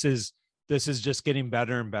 like this is just getting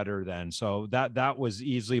better and better then. So that was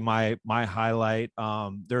easily my highlight.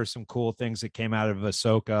 There are some cool things that came out of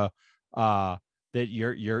Ahsoka that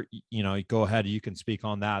you're you know, go ahead, you can speak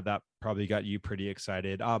on that probably got you pretty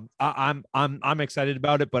excited. I'm excited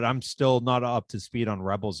about it, but I'm still not up to speed on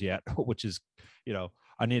Rebels yet, which is, you know,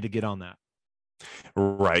 I need to get on that.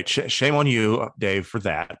 Right. Shame on you, Dave, for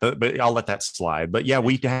that, but I'll let that slide. But yeah,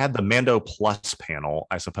 we had the Mando Plus panel,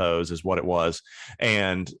 I suppose is what it was.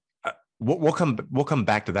 And we'll come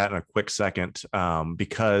back to that in a quick second,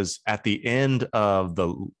 because at the end of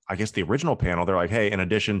the original panel, they're like, hey, in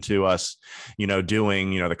addition to us,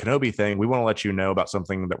 doing, the Kenobi thing, we want to let you know about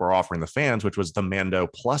something that we're offering the fans, which was the Mando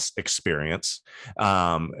Plus experience.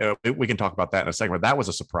 We can talk about that in a second, but that was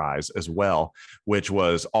a surprise as well, which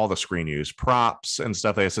was all the screen use props and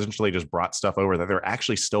stuff. They essentially just brought stuff over that they're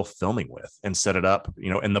actually still filming with and set it up,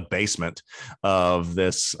 in the basement of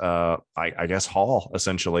this, I guess, hall,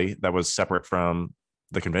 essentially, that was separate from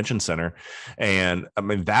the convention center. And I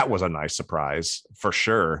mean, that was a nice surprise for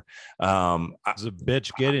sure. It was a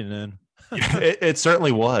bitch getting in. It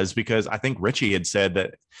certainly was, because I think Richie had said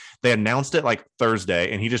that they announced it like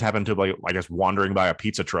Thursday, and he just happened to, like, I guess, wandering by a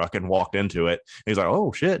pizza truck and walked into it. And he's like,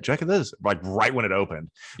 oh shit, check this, like right when it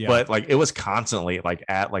opened. Yeah. But like it was constantly like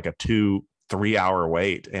at like a 2-3 hour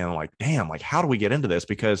wait, and like, damn, like how do we get into this?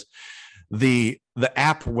 Because the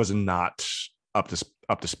app was not up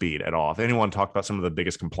to speed at all. If anyone talked about some of the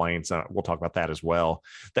biggest complaints, we'll talk about that as well.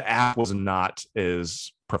 The app was not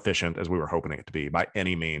as proficient as we were hoping it to be by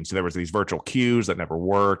any means. So there was these virtual queues that never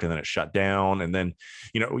worked, and then it shut down, and then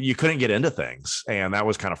you couldn't get into things, and that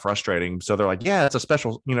was kind of frustrating. So they're like, yeah, it's a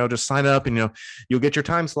special, just sign up and you'll get your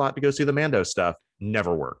time slot to go see the Mando stuff.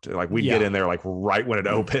 Never worked. Like we get in there like right when it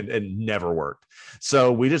opened, and never worked.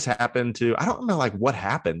 So we just happened to, I don't know like what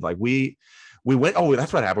happened. Like we went, oh,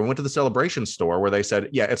 that's what happened. We went to the Celebration store where they said,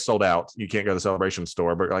 yeah, it's sold out. You can't go to the Celebration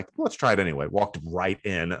store, but like, well, let's try it anyway. Walked right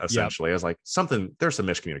in, essentially. Yep. I was like, there's some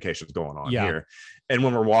miscommunications going on here. And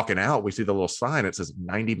when we're walking out, we see the little sign. It says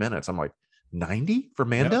 90 minutes. I'm like, 90 for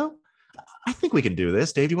Mando? Yep. I think we can do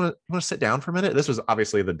this. Dave, you want to sit down for a minute? This was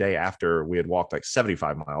obviously the day after we had walked like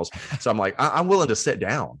 75 miles. So I'm like, I'm willing to sit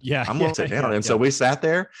down. Yeah. I'm willing to sit down. And so we sat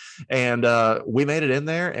there, and we made it in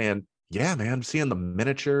there, and yeah, man, seeing the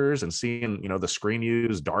miniatures and seeing, the screen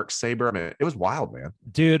use Darksaber. I mean, it was wild, man.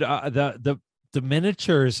 Dude, the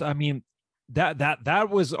miniatures, I mean, that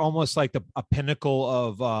was almost like a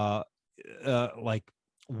pinnacle of like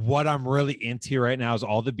what I'm really into right now is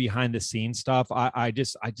all the behind the scenes stuff. I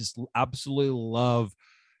just absolutely love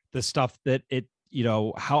the stuff that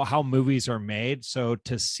how movies are made. So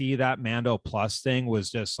to see that Mando Plus thing was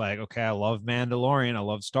just like, okay, I love Mandalorian, I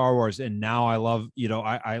love Star Wars, and now I love,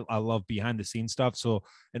 I love behind the scenes stuff. So,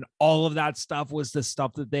 and all of that stuff was the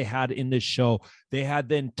stuff that they had in this show. They had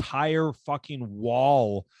the entire fucking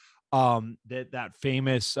wall that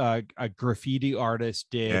famous graffiti artist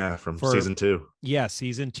did from season 2.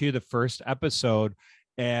 Season 2, the first episode.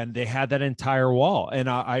 And they had that entire wall, and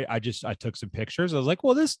I took some pictures. I was like,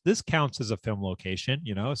 well, this counts as a film location,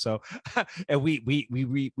 So, and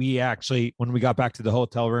we actually, when we got back to the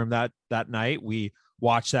hotel room that night, we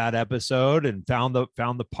watched that episode and found the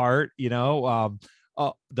part,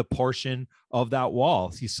 the portion of that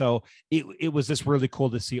wall. So it was just really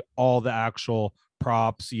cool to see all the actual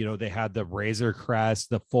props. They had the Razor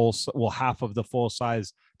Crest, half of the full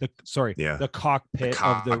size, the cockpit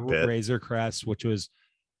of the Razor Crest, which was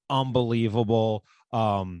unbelievable.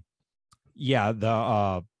 The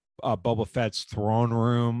Boba Fett's throne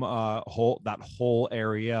room, whole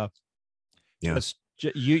area. Yeah,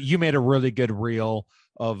 you made a really good reel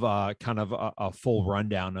of kind of a full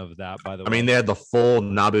rundown of that, by the way. I mean, they had the full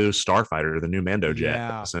Naboo starfighter, the new Mando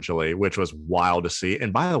jet, essentially, which was wild to see.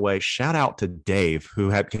 And by the way, shout out to Dave,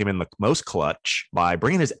 who came in the most clutch by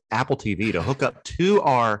bringing his Apple TV to hook up to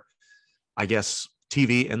our, I guess,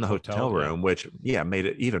 TV in the hotel room, which made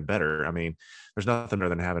it even better. I mean, there's nothing better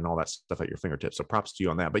than having all that stuff at your fingertips. So props to you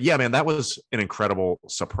on that. But yeah, man, that was an incredible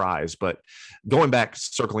surprise. But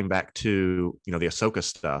circling back to, the Ahsoka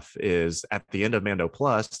stuff, is at the end of Mando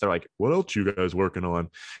Plus, they're like, what else you guys working on?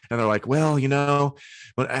 And they're like, well,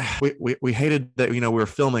 we hated that, we were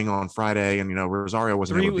filming on Friday, and, Rosario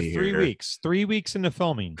wasn't able to be here. 3 weeks into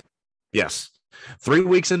filming. Yes. 3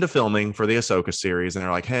 weeks into filming for the Ahsoka series, and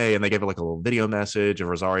they're like, hey, and they gave it like a little video message of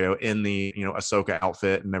Rosario in the, Ahsoka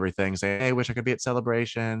outfit and everything, saying, hey, wish I could be at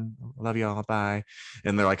Celebration. Love you all. Bye.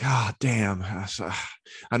 And they're like, oh, damn.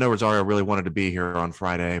 I know Rosario really wanted to be here on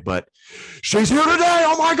Friday, but she's here today.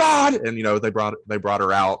 Oh my God. And, they brought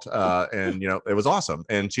her out, and, it was awesome.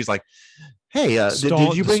 And she's like, hey,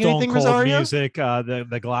 did you bring anything, Rosario? Music,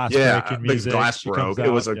 the glass breaking music. The glass broke.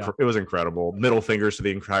 It was incredible. Middle fingers to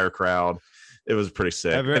the entire crowd. It was pretty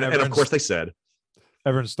sick. And of course they said,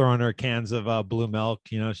 everyone's throwing her cans of blue milk.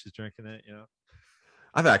 She's drinking it.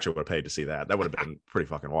 I've actually would have paid to see that. That would have been pretty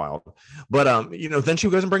fucking wild. But then she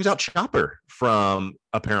goes and brings out Chopper from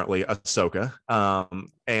apparently Ahsoka.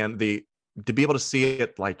 And the to be able to see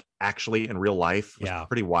it like actually in real life was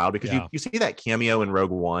pretty wild, because you see that cameo in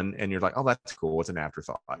Rogue One and you're like, oh, that's cool. It's an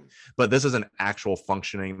afterthought. But this is an actual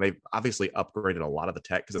functioning. They've obviously upgraded a lot of the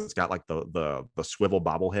tech because it's got like the swivel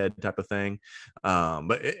bobblehead type of thing.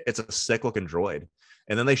 But it's a sick looking droid.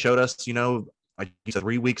 And then they showed us, you know, like you said,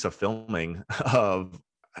 3 weeks of filming of,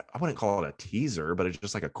 I wouldn't call it a teaser, but it's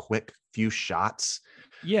just like a quick few shots.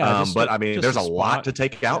 Yeah. But I mean, there's a lot to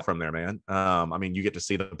take out from there, man. I mean, you get to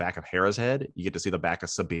see the back of Hera's head. You get to see the back of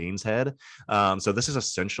Sabine's head. So this is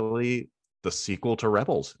essentially the sequel to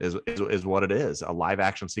Rebels is what it is, a live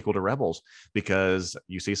action sequel to Rebels, because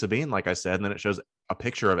you see Sabine, like I said, and then it shows a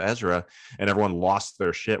picture of Ezra, and everyone lost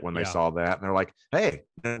their shit when they saw that. And they're like, hey,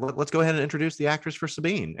 let's go ahead and introduce the actress for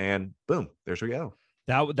Sabine. And boom, there we go.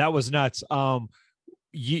 That was nuts.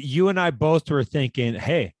 You and I both were thinking,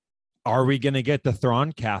 hey, are we going to get the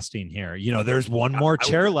Thrawn casting here? You know, there's one more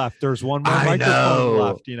chair left. There's one more microphone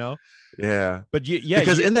left, you know? Yeah. But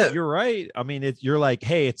because you're right. I mean, you're like,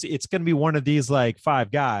 hey, it's going to be one of these like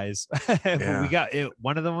 5 guys. We got it.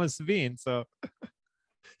 One of them was Sabine. So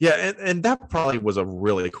yeah, and that probably was a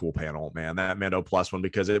really cool panel, man, that Mando Plus one,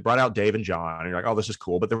 because it brought out Dave and John, and you're like, oh, this is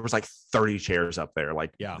cool. But there was like 30 chairs up there.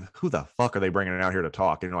 Like, who the fuck are they bringing out here to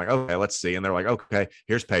talk? And you're like, okay, let's see. And they're like, okay,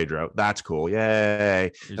 here's Pedro. That's cool.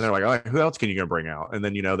 Yay. And they're like, all right, who else can you gonna bring out? And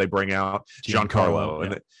then, you know, they bring out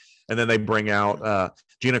Giancarlo, and then they bring out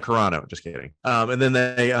Gina Carano. Just kidding. And then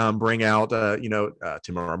they bring out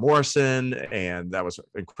Tamara Morrison, and that was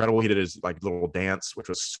incredible. He did his like little dance, which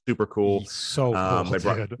was super cool. He's so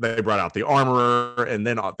cool. They brought out the armorer, and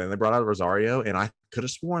then they brought out Rosario, and I could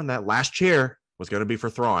have sworn that last chair was going to be for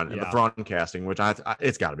Thrawn and the Thrawn casting, which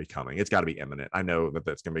it's got to be coming. It's got to be imminent. I know that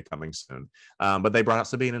that's going to be coming soon. But they brought out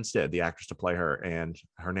Sabine instead, the actress to play her, and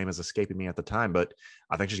her name is escaping me at the time, but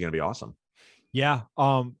I think she's going to be awesome. Yeah.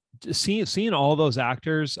 Seeing all those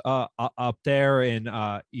actors up there, and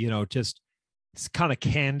just kind of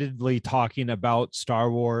candidly talking about Star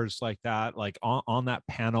Wars like that, like on that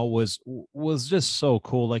panel was just so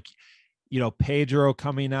cool. Like, you know, Pedro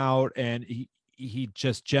coming out, and he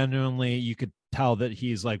just genuinely, you could tell that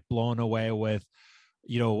he's like blown away with,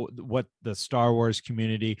 you know, what the Star Wars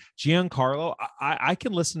community. Giancarlo, I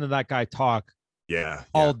can listen to that guy talk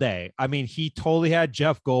all day. I mean, he totally had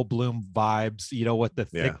Jeff Goldblum vibes, you know, with the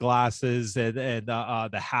thick glasses and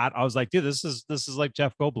the hat. I was like, dude, this is like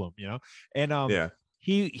Jeff Goldblum, you know. And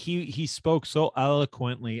he spoke so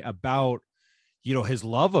eloquently about, you know, his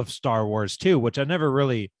love of Star Wars too, which I never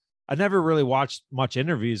really watched much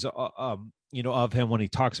interviews you know, of him when he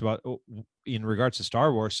talks about in regards to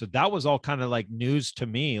Star Wars. So that was all kind of like news to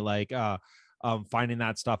me, like finding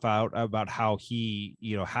that stuff out about how he,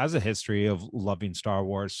 you know, has a history of loving Star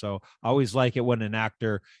Wars. So I always like it when an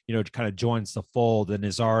actor, you know, kind of joins the fold and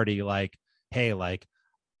is already like, hey, like,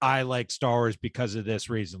 I like Star Wars because of this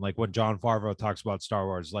reason. Like when Jon Favreau talks about Star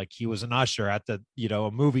Wars, like he was an usher at the, you know,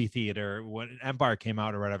 a movie theater when Empire came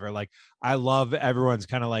out or whatever. Like I love everyone's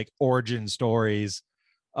kind of like origin stories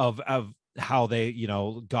of how they, you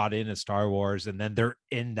know, got into Star Wars, and then they're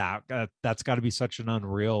in that. That's got to be such an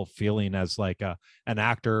unreal feeling as like an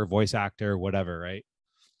actor, voice actor, whatever, right?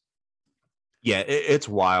 Yeah, it's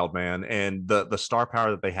wild, man. And the star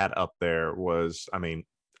power that they had up there was, I mean,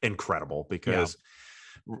 incredible. Because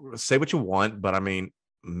say what you want, but I mean,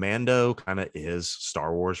 Mando kind of is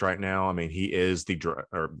Star Wars right now. I mean, he is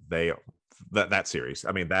that series.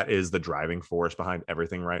 I mean, that is the driving force behind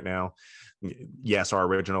everything right now. Yes, our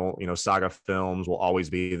original, you know, saga films will always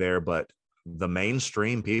be there, but the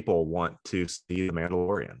mainstream people want to see the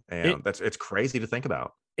Mandalorian, and it's crazy to think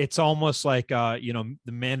about. It's almost like you know,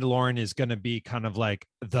 the Mandalorian is going to be kind of like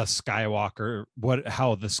the Skywalker,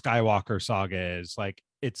 how the Skywalker saga is. Like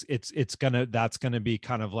that's gonna be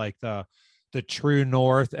kind of like the true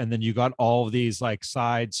north, and then you got all of these like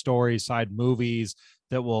side stories, side movies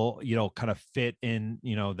that will, you know, kind of fit in,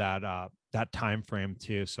 you know, that time frame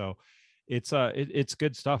too. So it's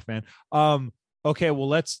good stuff, man. Okay, well,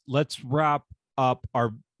 let's wrap up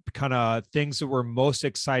our kind of things that we're most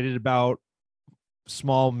excited about.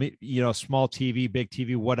 Small TV, big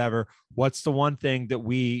TV, whatever. What's the one thing that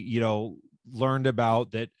we, you know, learned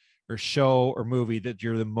about, that, or show or movie that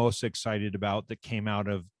you're the most excited about that came out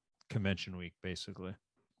of convention week, basically?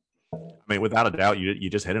 I mean, without a doubt, you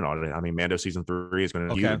just hit it on it. I mean, Mando season 3 is going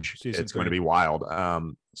to be huge. It's going to be wild.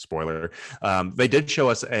 Spoiler. They did show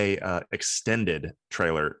us a extended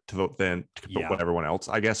trailer to what everyone else,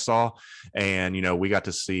 I guess, saw. And, you know, we got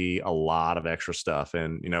to see a lot of extra stuff.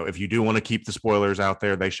 And, you know, if you do want to keep the spoilers out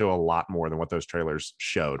there, they show a lot more than what those trailers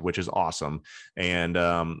showed, which is awesome. And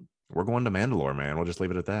we're going to Mandalore, man. We'll just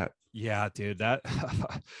leave it at that. Yeah, dude,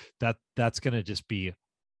 that's going to just be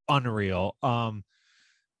unreal.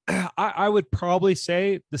 I would probably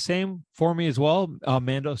say the same for me as well.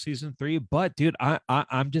 Mando season 3, but dude,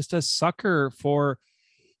 I'm just a sucker for,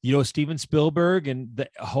 Steven Spielberg and the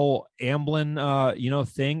whole Amblin,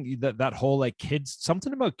 thing, that whole like kids,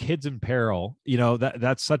 something about kids in peril,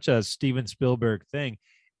 that's such a Steven Spielberg thing.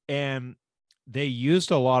 And they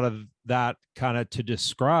used a lot of that kind of to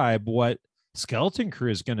describe what Skeleton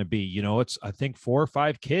Crew is going to be. It's, I think, 4 or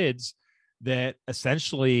 5 kids that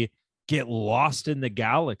essentially get lost in the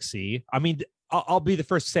galaxy. I mean, I'll be the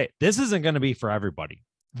first to say, this isn't going to be for everybody.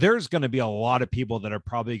 There's going to be a lot of people that are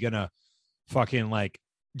probably going to fucking like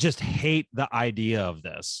just hate the idea of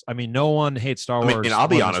this. I mean, no one hates Star Wars. And I'll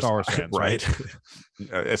be honest, Star Wars fans, right?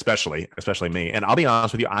 especially me. And I'll be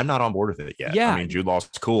honest with you, I'm not on board with it yet. Yeah. I mean, Jude Law's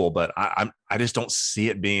cool, but I just don't see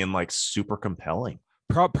it being like super compelling.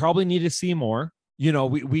 Probably need to see more.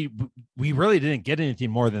 We really didn't get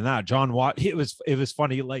anything more than that. John Watt. It was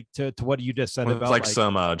funny, like to what you just said about like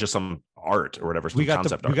some just some art or whatever. We got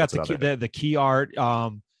the key art.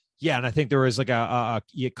 Yeah, and I think there was like a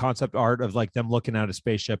concept art of like them looking at a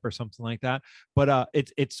spaceship or something like that. But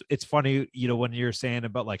it's funny, when you're saying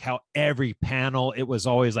about like how every panel it was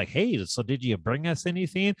always like, hey, so did you bring us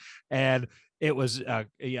anything? And it was a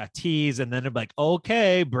tease, and then it'd be like,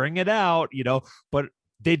 okay, bring it out, But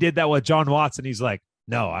they did that with John Watson. He's like,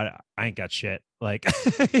 no, I ain't got shit. Like,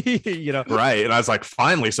 Right. And I was like,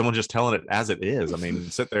 finally, someone just telling it as it is. I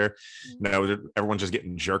mean, sit there, everyone's just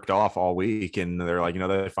getting jerked off all week. And they're like,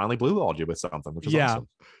 they finally blue-balled you with something, which is awesome.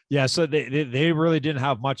 Yeah. So they really didn't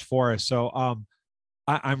have much for us. So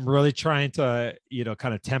I'm really trying to,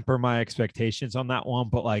 kind of temper my expectations on that one.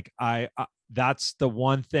 But like, that's the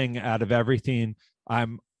one thing out of everything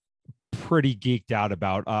I'm pretty geeked out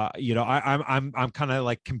about. I'm kind of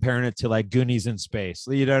like comparing it to like Goonies in space.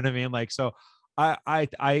 You know what I mean? Like, so I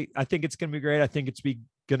think it's gonna be great. I think it's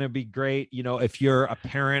gonna be great. If you're a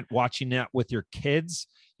parent watching that with your kids,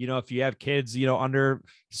 if you have kids, under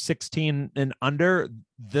 16 and under,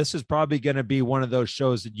 this is probably gonna be one of those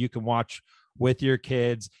shows that you can watch with your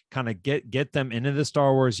kids, kind of get them into the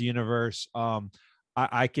Star Wars universe.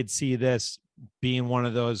 I could see this being one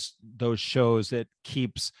of those shows that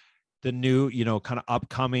keeps the new, kind of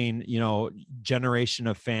upcoming, generation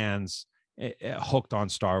of fans hooked on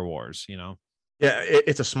Star Wars, Yeah,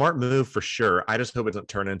 it's a smart move for sure. I just hope it doesn't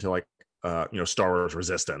turn into like, Star Wars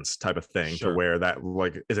Resistance type of thing, to where that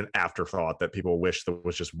like is an afterthought that people wish that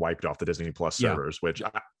was just wiped off the Disney Plus servers, which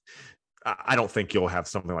I don't think you'll have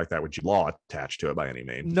something like that with Jude Law attached to it by any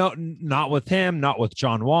means. No, not with him, not with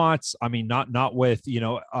John Watts. I mean, not with,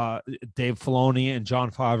 Dave Filoni and Jon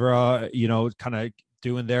Favreau, kind of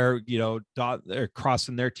doing their, they're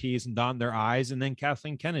crossing their T's and dotting their I's, and then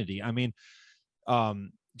Kathleen Kennedy. I mean,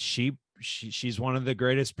 she's one of the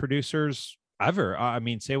greatest producers ever. I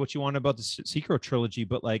mean, say what you want about the Sequel trilogy,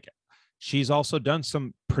 but like, she's also done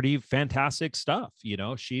some pretty fantastic stuff.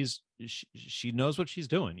 She knows what she's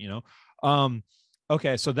doing.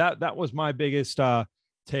 Okay, so that was my biggest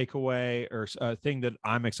takeaway or thing that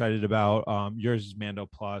I'm excited about. Yours is Mando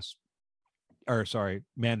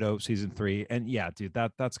Mando season 3. And yeah, dude,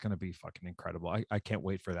 that's going to be fucking incredible. I can't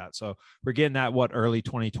wait for that. So we're getting that, early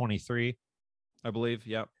 2023, I believe.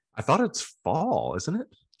 Yep. I thought it's fall, isn't it?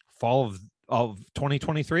 Fall of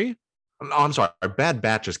 2023. Oh, I'm sorry. Bad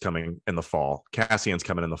Batch is coming in the fall. Cassian's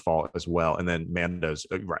coming in the fall as well. And then Mando's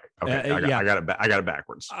right. Okay. I got it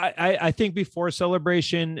backwards. I think before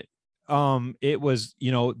Celebration, it was,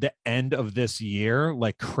 the end of this year,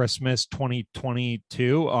 like Christmas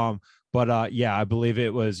 2022. But yeah, I believe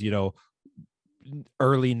it was,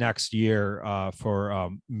 early next year for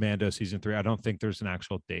Mando season 3. I don't think there's an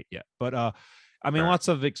actual date yet, but I mean, lots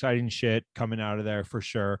of exciting shit coming out of there for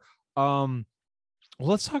sure. Well,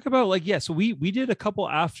 let's talk about so we did a couple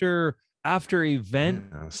after event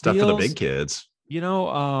stuff deals, for the big kids.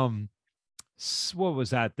 What was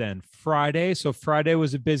that then? Friday. So Friday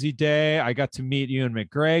was a busy day. I got to meet Ewan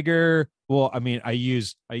McGregor. Well, I mean, I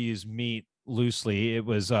use meet loosely. It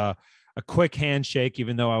was a quick handshake,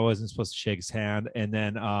 even though I wasn't supposed to shake his hand, and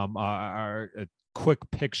then a quick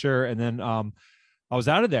picture, and then I was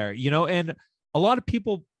out of there. And a lot of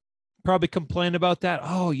people probably complain about that.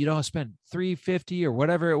 Oh, I spent $350 or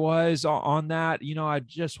whatever it was on that. I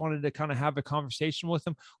just wanted to kind of have a conversation with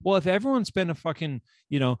them. Well, if everyone spent a fucking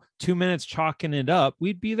 2 minutes chalking it up,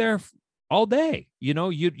 we'd be there all day.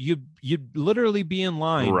 You'd literally be in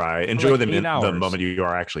line. Right. Enjoy the moment you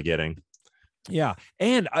are actually getting. Yeah.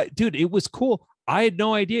 And dude, it was cool. I had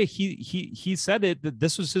no idea. He said that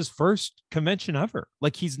this was his first convention ever.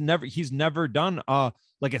 Like he's never done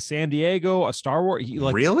like a San Diego, a Star Wars.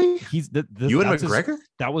 Really? He's Ewan McGregor?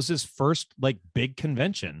 That was his first like big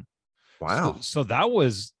convention. Wow. So that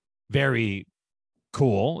was very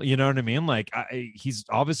cool. You know what I mean? Like he's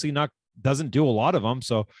obviously doesn't do a lot of them.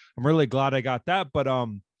 So I'm really glad I got that. But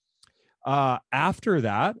after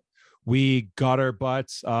that, we got our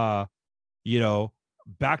butts, back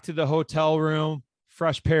to the hotel room,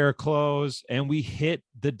 fresh pair of clothes, and we hit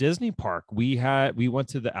the Disney park. We went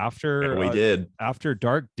to the after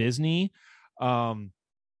dark Disney.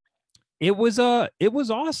 It was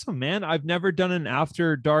awesome, man. I've never done an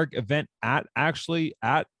after dark event at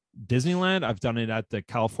Disneyland. I've done it at the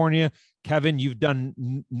California. Kevin, you've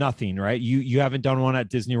done nothing, right? You haven't done one at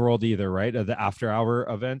Disney World either, right? The after hour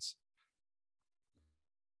events.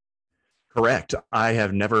 Correct. I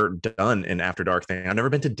have never done an after dark thing. I've never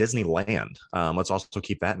been to Disneyland. Let's also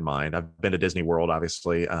keep that in mind. I've been to Disney World,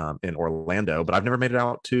 obviously, in Orlando, but I've never made it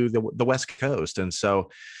out to the West Coast. And so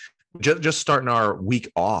just starting our week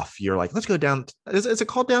off, you're like, let's go down. Is it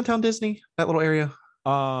called Downtown Disney, that little area?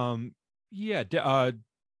 Yeah.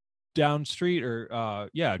 Down street or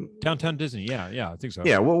Downtown Disney. Yeah, I think so.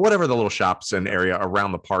 Yeah, well, whatever the little shops and area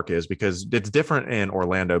around the park is, because it's different in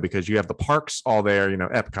Orlando because you have the parks all there,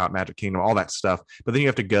 Epcot, Magic Kingdom, all that stuff. But then you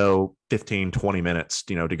have to go 15, 20 minutes,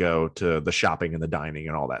 to go to the shopping and the dining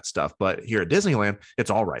and all that stuff. But here at Disneyland, it's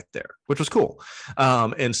all right there, which was cool.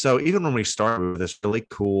 And so even when we started with this really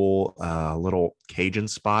cool little Cajun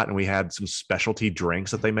spot, and we had some specialty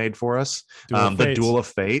drinks that they made for us, the Duel of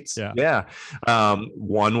Fates. Yeah.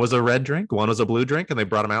 One was a red drink, one was a blue drink, and they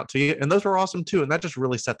brought them out to you. And those were awesome too. And that just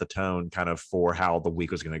really set the tone kind of for how the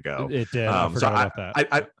week was going to go. It did. I forgot about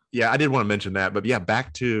that. I did want to mention that, but yeah,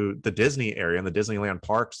 back to the Disney area and the Disneyland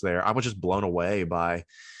parks there, I was just blown away by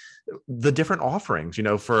the different offerings,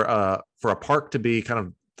 for a park to be kind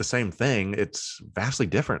of the same thing. It's vastly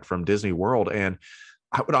different from Disney World. And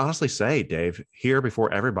I would honestly say, Dave, here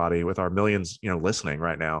before everybody with our millions, listening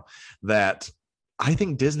right now, that I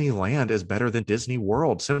think Disneyland is better than Disney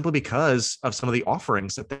World simply because of some of the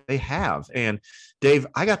offerings that they have. And Dave,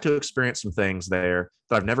 I got to experience some things there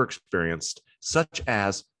that I've never experienced, such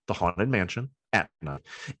as the Haunted Mansion at night,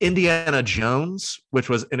 Indiana Jones, which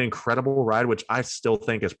was an incredible ride, which I still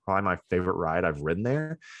think is probably my favorite ride I've ridden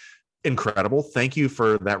there. Incredible. Thank you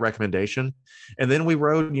for that recommendation. And then we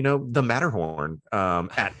rode, the Matterhorn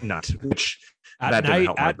at night, which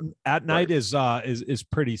at night is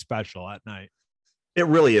pretty special at night. It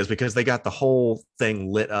really is, because they got the whole thing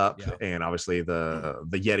lit up, and obviously the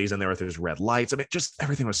Yetis in there with those red lights. I mean, just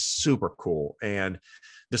everything was super cool. And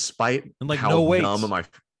despite how no weights, dumb am I,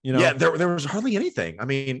 there was hardly anything. I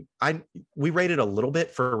mean, we rated a little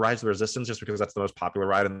bit for Rise of the Resistance just because that's the most popular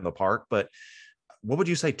ride in the park, but what would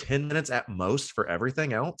you say, 10 minutes at most for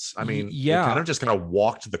everything else? I mean, kind of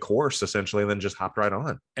walked the course essentially, and then just hopped right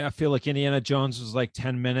on. I feel like Indiana Jones was like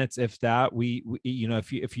 10 minutes, if that. We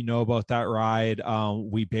if you know about that ride,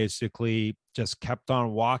 we basically just kept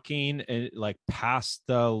on walking and like past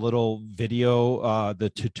the little video,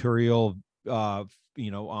 the tutorial,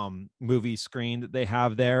 movie screen that they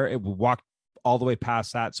have there. It walked all the way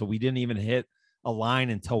past that, so we didn't even hit a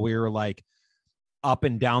line until we were like up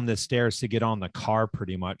and down the stairs to get on the car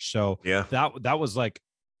pretty much. So that was like,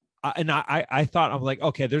 I thought, I'm like,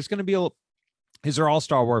 okay, there's going to be these are all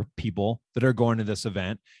Star Wars people that are going to this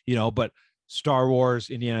event, but Star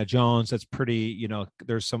Wars, Indiana Jones, that's pretty,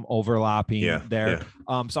 there's some overlapping there.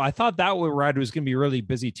 So I thought that ride was going to be really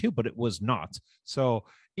busy too, but it was not. So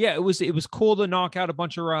yeah, it was cool to knock out a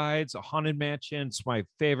bunch of rides. A Haunted Mansion, it's my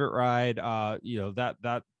favorite ride.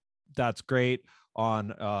 That's great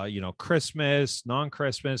on Christmas,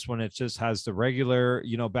 non-Christmas, when it just has the regular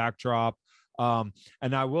backdrop. And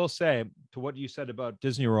I will say, to what you said about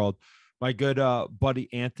Disney World, my good buddy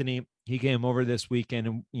Anthony, he came over this weekend,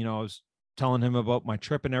 and I was telling him about my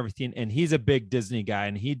trip and everything, and he's a big Disney guy,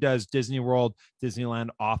 and he does Disney World, Disneyland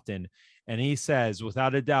often, and he says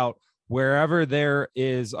without a doubt, wherever there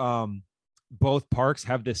is both parks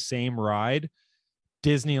have the same ride,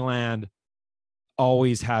 Disneyland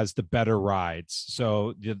always has the better rides.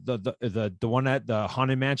 So the one at the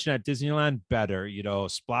Haunted Mansion at Disneyland, better,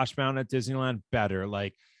 Splash Mountain at Disneyland, better.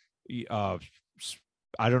 Like I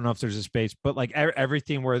don't know if there's a space, but like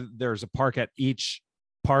everything where there's a park at each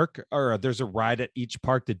park, or there's a ride at each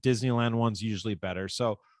park, the Disneyland one's usually better.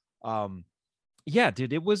 So yeah,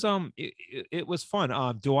 dude, it was it was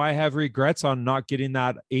fun. Do I have regrets on not getting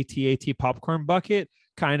that AT-AT popcorn bucket?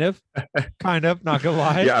 kind of, not gonna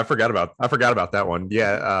lie. Yeah, I forgot about that one.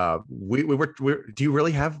 Yeah, we were. Do you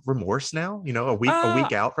really have remorse now? You know, a week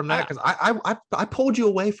out from that, because I pulled you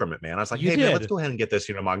away from it, man. I was like, hey man, let's go ahead and get this,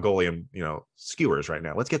 Mongolian, skewers right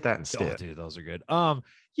now. Let's get that instead. Oh, dude, those are good.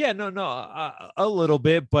 Yeah, no, a little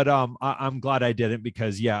bit, but I'm glad I didn't,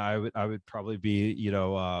 because I would probably be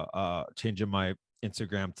changing my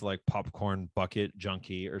Instagram to like popcorn bucket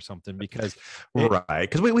junkie or something, because we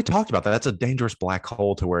talked about that. That's a dangerous black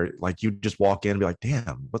hole to where like you just walk in and be like,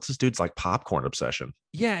 damn, what's this dude's like popcorn obsession?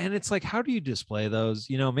 Yeah, and it's like, how do you display those?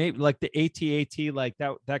 Maybe like the AT-AT, like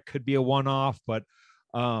that could be a one-off, but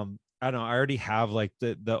I don't know. I already have like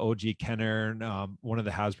the OG Kenner, one of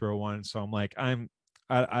the Hasbro ones, so I'm like,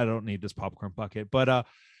 I don't need this popcorn bucket. But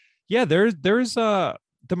yeah, there's the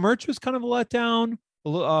merch was kind of a letdown.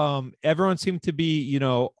 Everyone seemed to be,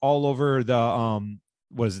 all over the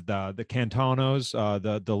the Cantonos,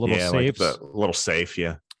 the little safes. Like the little safe,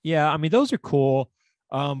 yeah. I mean, those are cool,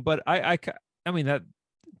 but I mean, that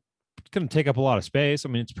couldn't take up a lot of space. I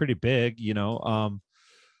mean, it's pretty big,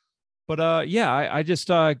 but yeah, I just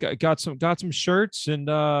got some shirts, and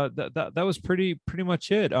that was pretty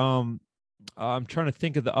much it. I'm trying to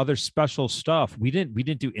think of the other special stuff. We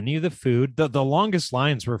didn't do any of the food. The longest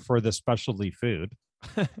lines were for the specialty food.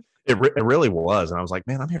 It really was. And I was like,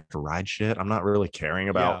 man, I'm here to ride shit. I'm not really caring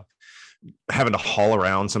about having to haul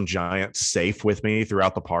around some giant safe with me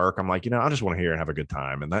throughout the park. I'm like, I just want to hear and have a good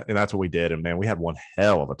time. And that's what we did. And man, we had one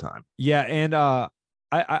hell of a time. Yeah. And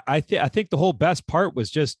I think the whole best part was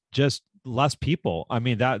just less people. I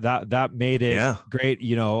mean, that made it great,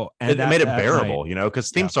 and it made it bearable, because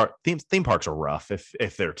theme parks are rough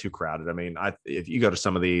if they're too crowded. I mean, if you go to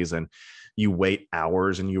some of these and you wait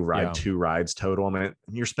hours and you ride 2 rides total, I mean,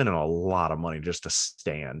 you're spending a lot of money just to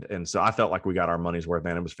stand. And so I felt like we got our money's worth,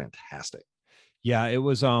 man. It was fantastic. Yeah, it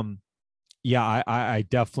was. I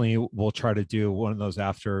definitely will try to do one of those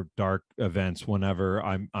after dark events whenever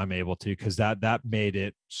I'm able to, because that made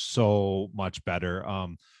it so much better.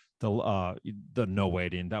 The no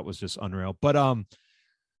waiting, that was just unreal. But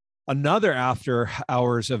another after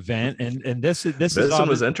hours event, and this one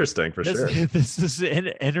was interesting for sure. This is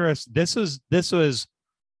interesting. This was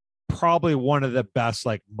probably one of the best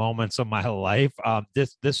like moments of my life.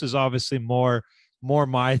 This is obviously more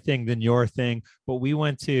my thing than your thing, but we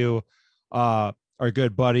went to our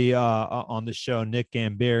good buddy on the show, Nick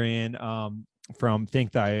Gambarian, from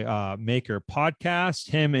Think Thy Maker podcast.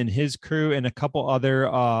 Him and his crew and a couple other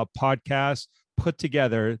podcasts put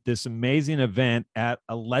together this amazing event at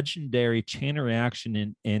a legendary chain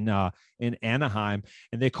reaction in Anaheim,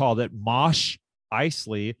 and they called it Mosh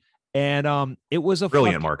Isley. And it was a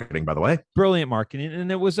brilliant marketing, by the way. Brilliant marketing, and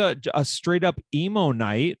it was a straight up emo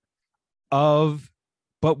night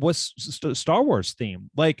but was Star Wars theme.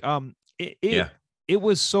 Like it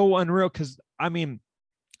was so unreal, because I mean,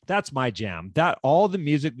 that's my jam. That all the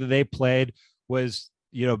music that they played was,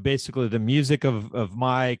 basically the music of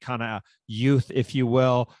my kind of youth, if you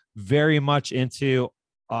will, very much into,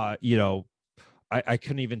 I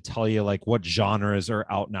couldn't even tell you like what genres are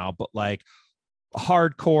out now, but like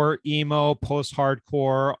hardcore, emo,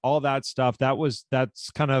 post-hardcore, all that stuff.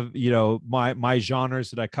 That's kind of, my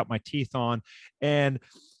genres that I cut my teeth on. And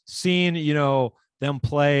seeing, them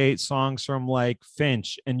play songs from like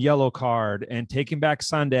Finch and Yellow Card and Taking Back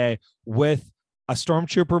Sunday with a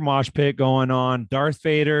Stormtrooper mosh pit going on, Darth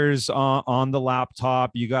Vader's on the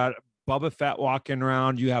laptop. You got Boba Fett walking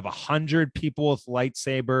around. You have 100 people with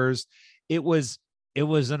lightsabers. It was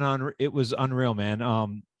unreal,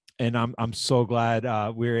 man. And I'm so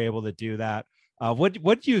glad we were able to do that.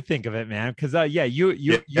 What do you think of it, man? Because you're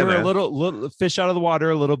a little fish out of the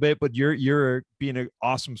water a little bit, but you're being an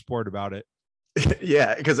awesome sport about it.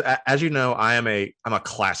 Yeah, because as you know, I'm a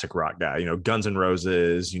classic rock guy. Guns N'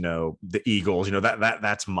 Roses, the Eagles,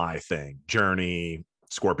 that's my thing. Journey,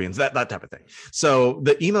 Scorpions, that type of thing. So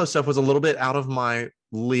the emo stuff was a little bit out of my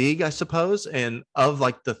league, I suppose. And of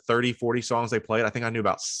like the 30-40 songs they played, I think I knew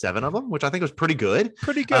about 7 of them, which I think was pretty good.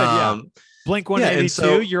 Yeah. Blink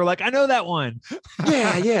 182, you're like, I know that one.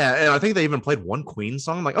 yeah. And I think they even played one Queen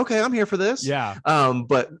song. I'm like, okay, I'm here for this. Yeah.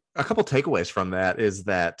 But a couple takeaways from that is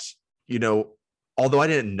that, although I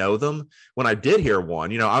didn't know them, when I did hear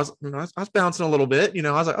one, I was bouncing a little bit.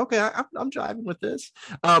 I was like, okay, I'm jiving with this.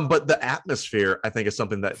 But the atmosphere, I think, is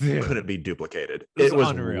something that couldn't be duplicated. It was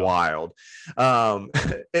unreal. Wild. And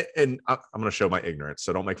I'm going to show my ignorance,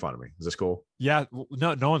 so don't make fun of me. Is this cool? Yeah.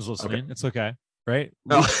 No one's listening. Okay. It's okay. Right?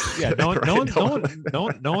 No. Yeah. No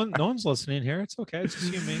one's listening here. It's okay. It's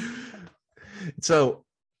just you and me. So,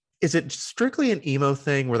 is it strictly an emo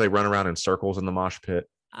thing where they run around in circles in the mosh pit?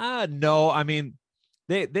 No. I mean,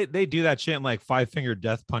 they do that shit in like Five Finger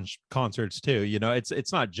Death Punch concerts too. You know,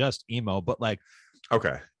 it's not just emo, but like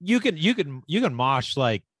Okay. you can mosh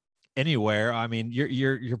like anywhere. I mean,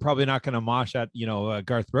 you're probably not going to mosh at, you know, a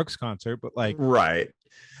Garth Brooks concert, but like, Right.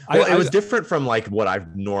 Well, it was different from like what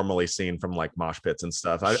I've normally seen from like mosh pits and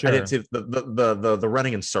stuff. I didn't see the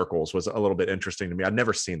running in circles was a little bit interesting to me. I'd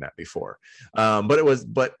never seen that before.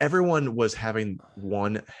 But everyone was having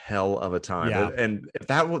one hell of a time. Yeah. And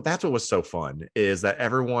that's what was so fun, is that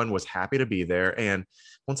everyone was happy to be there. And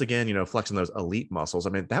once again, you know, flexing those elite muscles. I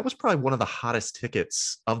mean, that was probably one of the hottest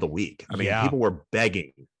tickets of the week. I mean, people were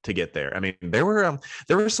begging to get there. I mean, there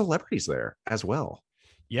were celebrities there as well.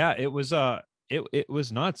 Yeah, it was it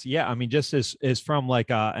was nuts. Yeah, I mean, just is from like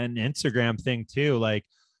an Instagram thing too. Like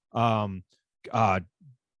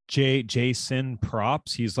Jason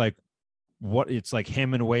Props, he's like, what, it's like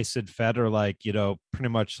him and Wasted Fed are like, you know, pretty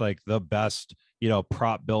much like the best, you know,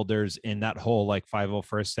 prop builders in that whole like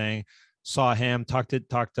 501st thing. Saw him, talked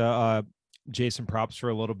to Jason Props for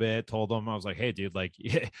a little bit, told him, I was like, hey dude, like,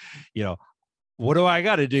 you know, what do I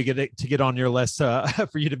got to do to get on your list for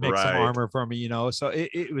you to make some armor for me, you know? So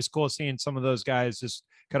it was cool seeing some of those guys just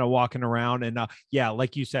kind of walking around. And yeah,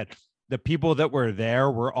 like you said, the people that were there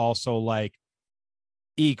were also like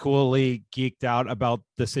equally geeked out about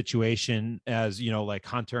the situation as, you know, like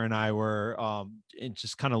Hunter and I were and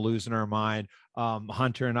just kind of losing our mind.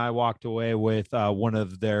 Hunter and I walked away with one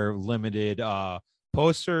of their limited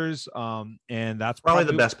posters, and that's probably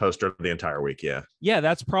the best poster of the entire week. Yeah,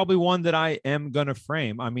 that's probably one that I am gonna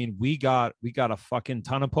frame. I mean, we got a fucking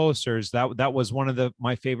ton of posters. That was one of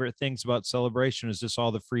my favorite things about Celebration, is just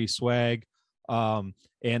all the free swag.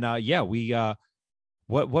 Yeah, we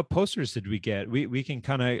what posters did we get? We can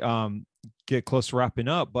kind of get close to wrapping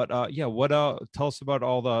up, but yeah, what tell us about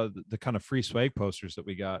all the kind of free swag posters that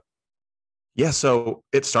we got. Yeah, so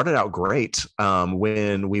it started out great.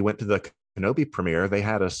 When we went to the Kenobi premiere, they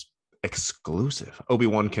had us exclusive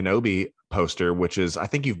Obi-Wan Kenobi poster, which is, I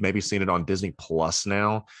think you've maybe seen it on Disney Plus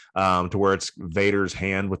now, to where it's Vader's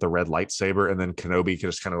hand with the red lightsaber, and then Kenobi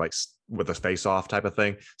just kind of like with a face off type of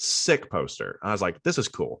thing. Sick poster. I was like, this is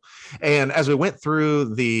cool. And as we went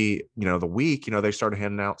through the week, you know, they started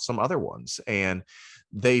handing out some other ones, and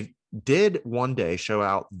they did one day show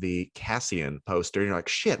out the Cassian poster. And you're like,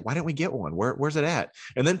 shit, why didn't we get one? Where's it at?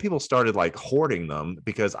 And then people started like hoarding them,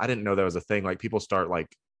 because I didn't know that was a thing. Like people start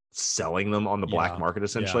like selling them on the black market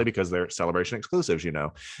essentially, because they're Celebration exclusives, you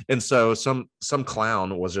know. And so some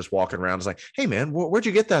clown was just walking around, was like, hey man, where'd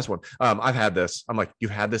you get this one? I've had this. I'm like,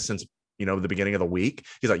 you've had this since, you know, the beginning of the week?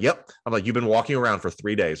 He's like, yep. I'm like, you've been walking around for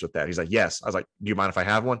 3 days with that? He's like, yes. I was like, do you mind if I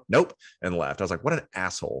have one? Nope. And left. I was like, what an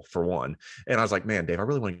asshole, for one. And I was like, man, Dave, I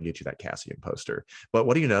really want to get you that Cassian poster. But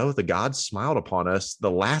what do you know? The gods smiled upon us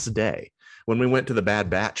the last day when we went to the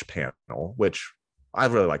Bad Batch panel, which I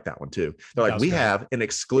really like that one too. They're like, we have an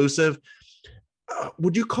exclusive,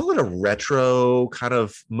 would you call it a retro kind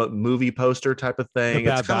of movie poster type of thing?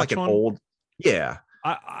 It's kind of like an old, yeah.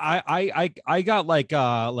 I got like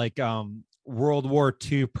World War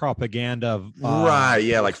II propaganda, right?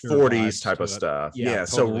 Yeah, like 40s type of stuff. Yeah, totally.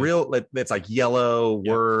 So real, it's like yellow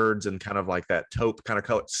words and kind of like that taupe kind of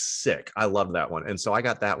color. Sick. I love that one, and so I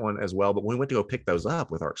got that one as well. But when we went to go pick those up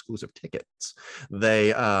with our exclusive tickets,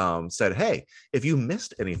 they said, "Hey, if you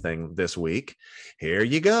missed anything this week, here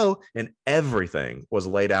you go." And everything was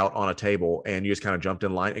laid out on a table, and you just kind of jumped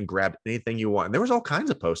in line and grabbed anything you want. And there was all kinds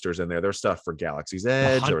of posters in there. There's stuff for Galaxy's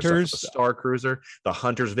Edge, there was stuff for the Star Cruiser, the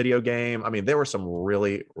Hunters video game. I mean, there were some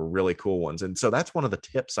really, really cool ones. And so that's one of the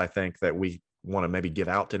tips I think that we want to maybe give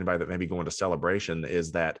out to anybody that may be going to Celebration,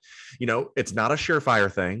 is that, you know, it's not a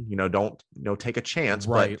surefire thing, you know, don't, you know, take a chance.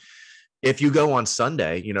 Right. But if you go on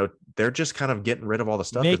Sunday, you know, they're just kind of getting rid of all the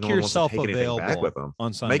stuff. Make yourself available back with them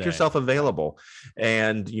on Sunday. Make yourself available.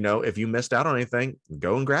 And, you know, if you missed out on anything,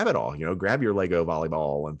 go and grab it all, you know, grab your Lego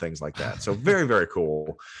volleyball and things like that. So very, very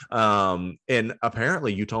cool. And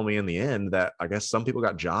apparently you told me in the end that I guess some people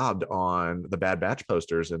got jobbed on the Bad Batch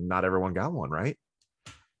posters and not everyone got one, right?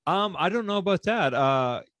 I don't know about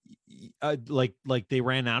that. Like they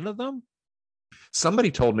ran out of them.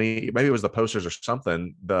 Somebody told me, maybe it was the posters or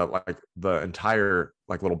something, the entire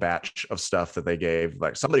like little batch of stuff that they gave,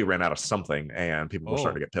 like somebody ran out of something and people were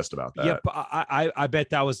starting to get pissed about that. Yeah, but I bet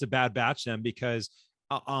that was the Bad Batch then, because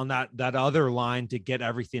on that other line to get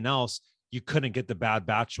everything else, you couldn't get the Bad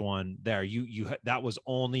Batch one there. You that was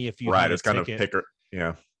only if you had it's kind of picker.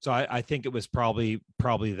 Yeah. So I think it was probably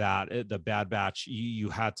that the Bad Batch, you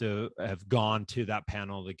had to have gone to that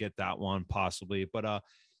panel to get that one possibly. But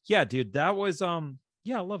yeah, dude, that was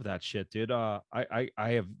yeah, I love that shit, dude. I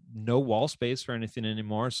have no wall space for anything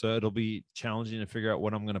anymore, so it'll be challenging to figure out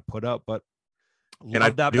what I'm gonna put up. But And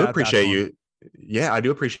I do appreciate you. Yeah, I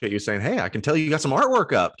do appreciate you saying, "Hey, I can tell you got some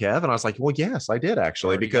artwork up, Kev." And I was like, "Well, yes, I did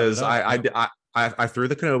actually, because I threw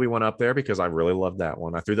the Kenobi one up there because I really loved that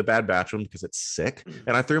one. I threw the Bad Batch one because it's sick,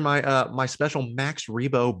 and I threw my my special Max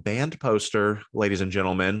Rebo band poster, ladies and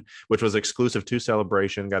gentlemen, which was exclusive to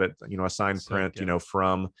Celebration. Got it, a signed print,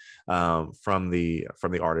 from the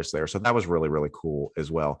artist there. So that was really, really cool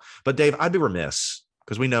as well. But Dave, I'd be remiss,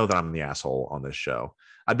 because we know that I'm the asshole on this show.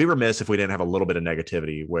 I'd be remiss if we didn't have a little bit of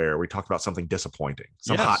negativity where we talked about something disappointing,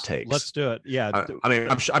 some hot takes. Let's do it. Yeah. I mean,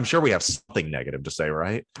 I'm sure we have something negative to say,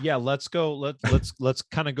 right? Yeah. Let's go. Let's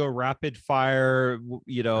kind of go rapid fire,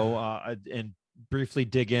 and briefly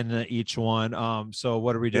dig into each one. So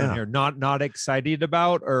what are we doing here? Not excited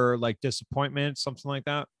about, or like disappointment, something like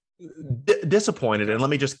that? Disappointed. And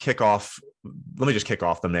let me just kick off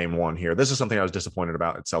the main one here. This is something I was disappointed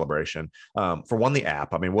about at Celebration. For one, the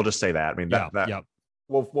app. I mean, we'll just say that. I mean,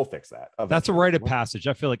 We'll fix that. Eventually. That's a rite of passage.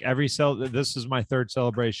 I feel like this is my third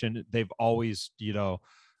Celebration. They've always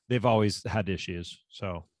had issues.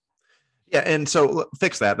 So yeah, and so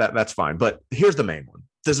fix that. That's fine. But here's the main one.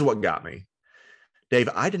 This is what got me, Dave.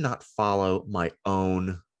 I did not follow my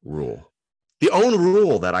own rule. The own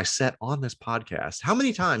rule that I set on this podcast. How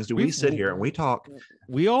many times do we sit here and we talk?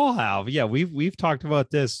 We all have. Yeah, we've talked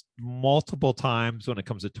about this multiple times when it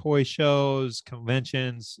comes to toy shows,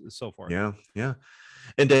 conventions, and so forth. Yeah.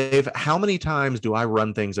 And Dave, how many times do I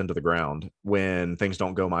run things into the ground when things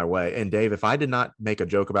don't go my way? And Dave, if I did not make a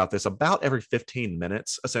joke about this about every 15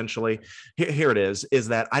 minutes, essentially, here it is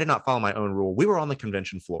that I did not follow my own rule. We were on the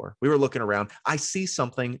convention floor. We were looking around. I see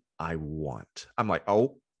something I want. I'm like,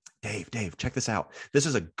 oh, Dave, check this out. This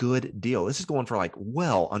is a good deal. This is going for like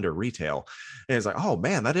well under retail. And it's like, oh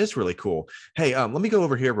man, that is really cool. Hey, let me go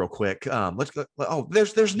over here real quick. Let's go. Oh,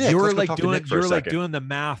 there's Nick. You were like doing the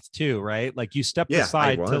math too, right? Like you stepped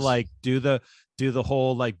aside to like do the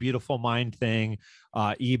whole like beautiful mind thing.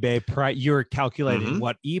 eBay price. You're calculating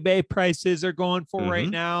what eBay prices are going for right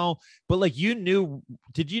now. But like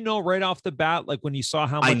did you know right off the bat, like when you saw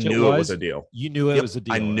how much I knew it was a deal. You knew it was a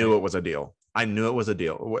deal. I knew it was a deal. I knew it was a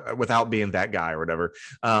deal without being that guy or whatever.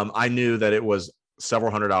 I knew that it was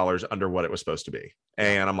several $100s under what it was supposed to be.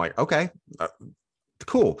 And I'm like, okay,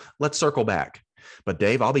 cool. Let's circle back. But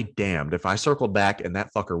Dave, I'll be damned if I circled back and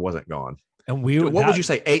that fucker wasn't gone. And what would you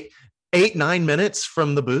say? 9 minutes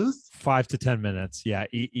from the booth? 5 to 10 minutes. Yeah.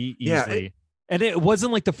 Easily. And it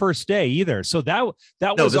wasn't like the first day either. So that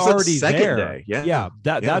was already there. Day. Yeah.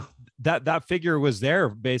 That figure was there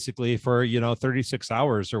basically for 36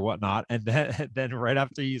 hours or whatnot, and then right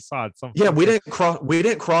after you saw it, we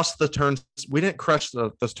didn't cross the turns, we didn't crush the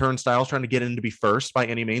turnstiles trying to get in to be first by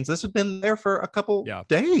any means. This had been there for a couple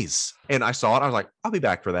days, and I saw it. I was like, I'll be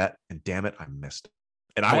back for that, and damn it, I missed it,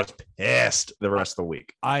 and I was pissed the rest of the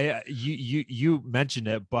week. You mentioned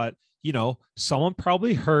it, but someone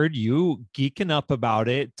probably heard you geeking up about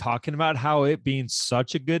it, talking about how it being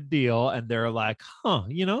such a good deal. And they're like, I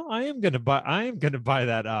am going to buy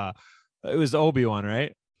that. It was the Obi-Wan,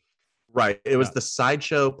 right? Right. It was the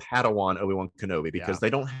Sideshow Padawan Obi-Wan Kenobi, because they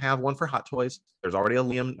don't have one for Hot Toys. There's already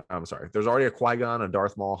there's already a Qui-Gon, a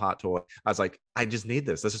Darth Maul Hot Toy. I was like, I just need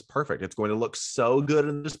this. This is perfect. It's going to look so good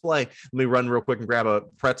in the display. Let me run real quick and grab a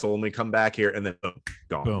pretzel and we come back here, and then boom,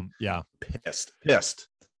 gone. Boom. Yeah. Pissed.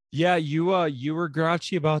 Yeah, you were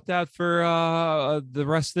grouchy about that for the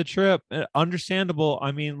rest of the trip. Understandable.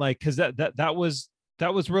 I mean, like, because that was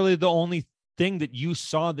really the only thing that you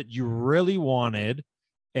saw that you really wanted,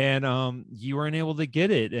 and you weren't able to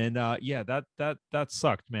get it. And that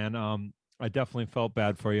sucked, man. I definitely felt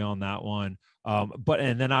bad for you on that one. But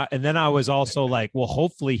then I was also like, well,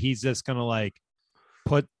 hopefully he's just gonna like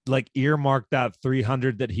earmark that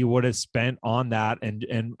 300 that he would have spent on that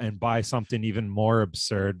and buy something even more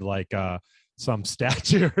absurd, like some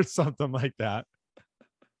statue or something like that.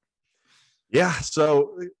 Yeah.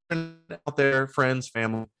 So out there, friends,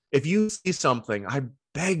 family, if you see something, I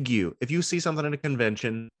beg you, if you see something in a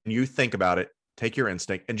convention and you think about it, take your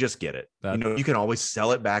instinct and just get it. You can always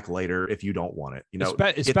sell it back later if you don't want it,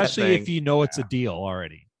 especially if it's a deal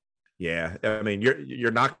already. Yeah, I mean, you're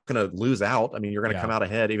not going to lose out. I mean, you're going to come out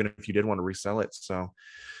ahead even if you did want to resell it. So,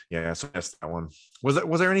 yeah, so that's that one.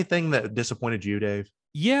 Was there anything that disappointed you, Dave?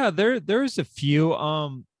 Yeah, there's a few. I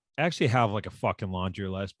actually have like a fucking laundry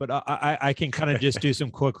list, but I can kind of just do some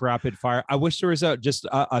quick rapid fire. I wish there was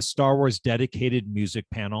a Star Wars dedicated music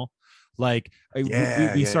panel. Like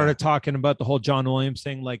we started talking about the whole John Williams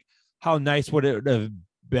thing. Like, how nice would it have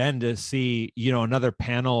been to see another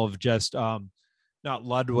panel of just not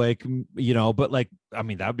Ludwig, but like, I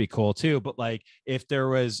mean, that'd be cool too. But like, if there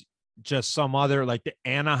was just some other, like the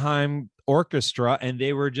Anaheim Orchestra, and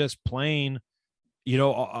they were just playing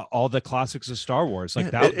all the classics of Star Wars.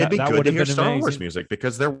 Like Yeah, it'd be that good would to have hear been Star amazing. Wars music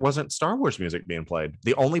because there wasn't Star Wars music being played.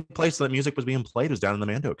 The only place that music was being played was down in the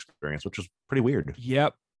Mando Experience, which was pretty weird.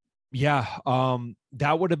 Yep. Yeah.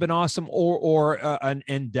 That would have been awesome. Or an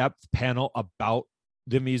in-depth panel about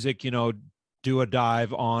the music, do a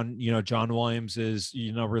dive on, John Williams's,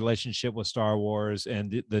 relationship with Star Wars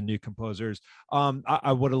and the new composers.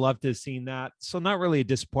 I would have loved to have seen that. So not really a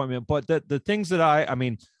disappointment, but the things that I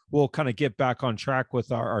mean, we'll kind of get back on track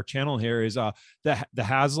with our channel here is the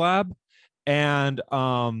HasLab and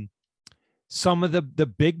some of the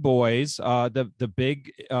big boys, the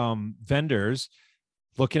big vendors.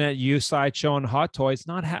 Looking at you, Sideshow and Hot Toys,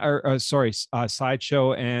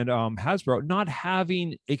 Sideshow and Hasbro, not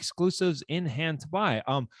having exclusives in hand to buy.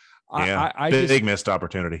 Big missed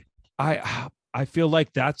opportunity. I feel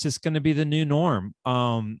like that's just going to be the new norm.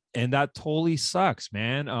 And that totally sucks,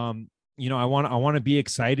 man. I want to be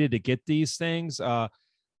excited to get these things.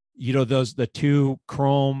 The two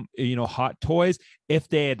Chrome, Hot Toys. If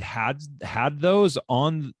they had those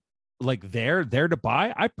on, like there to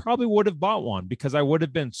buy, I probably would have bought one because I would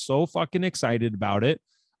have been so fucking excited about it.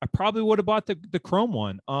 I probably would have bought the Chrome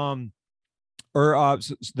one, or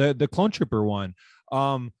the Clone Trooper one.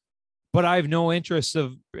 But I have no interest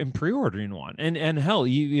in pre-ordering one. And hell,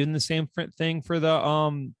 even the same thing for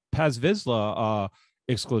the Paz Vizsla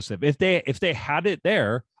exclusive. If they had it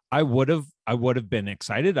there, I would have been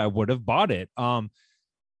excited. I would have bought it.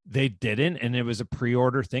 They didn't, and it was a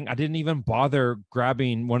pre-order thing. I didn't even bother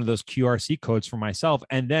grabbing one of those QRC codes for myself.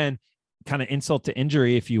 And then, kind of insult to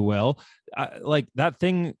injury, if you will, like that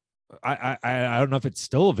thing. I don't know if it's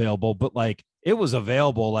still available, but like it was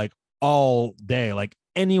available like all day. Like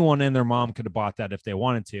anyone and their mom could have bought that if they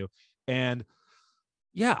wanted to. And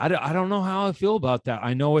yeah, I don't know how I feel about that.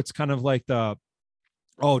 I know it's kind of like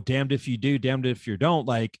damned if you do, damned if you don't.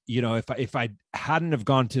 Like, if I hadn't have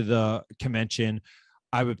gone to the convention,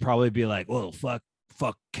 I would probably be like, well, fuck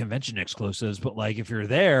convention exclusives. But like, if you're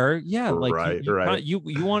there, yeah, like right. You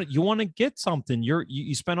want to get something.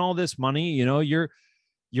 You spend all this money, you're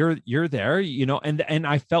there, and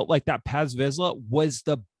I felt like that Paz Vizsla was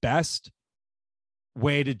the best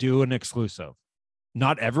way to do an exclusive.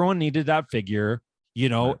 Not everyone needed that figure,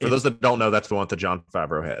 For those that don't know, that's the one that Jon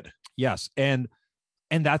Favreau had. Yes, and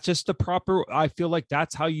that's just the proper. I feel like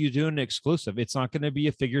that's how you do an exclusive. It's not going to be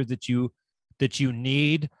a figure that you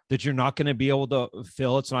need, that you're not going to be able to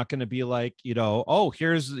fill. It's not going to be like,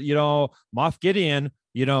 here's, Moff Gideon,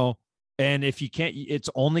 and if you can't, it's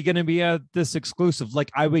only going to be this exclusive.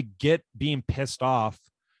 Like I would get being pissed off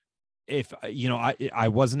if, I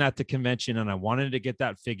wasn't at the convention and I wanted to get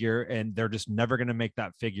that figure and they're just never going to make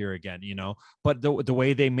that figure again, but the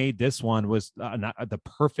way they made this one was the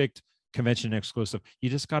perfect convention exclusive.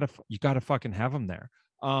 You gotta fucking have them there.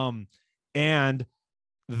 And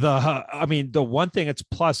the one thing, it's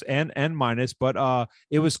plus and minus, but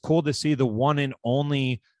it was cool to see the one and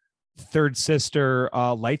only third sister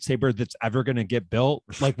lightsaber that's ever going to get built.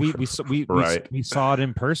 Like we Right. we saw it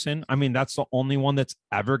in person. I mean, that's the only one that's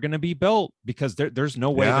ever going to be built because there's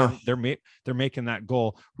no way they're making that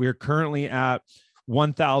goal. We are currently at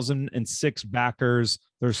 1,006 backers.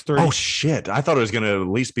 There's 30. Oh shit! I thought it was going to at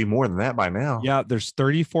least be more than that by now. Yeah, there's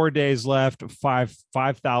 34 days left.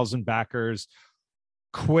 5,000 backers.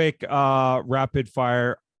 Quick rapid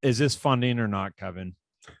fire. Is this funding or not, Kevin?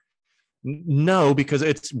 No, because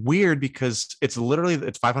it's weird because it's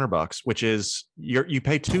 $500, which is you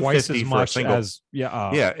pay $250 for a single.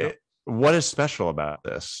 What is special about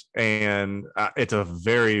this? And it's a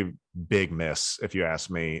very big miss, if you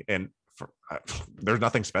ask me. And there's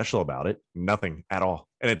nothing special about it, nothing at all.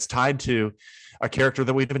 And it's tied to a character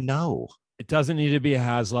that we don't even know. It doesn't need to be a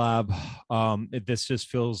HasLab. This just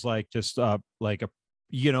feels like like a,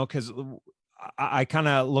 because I kind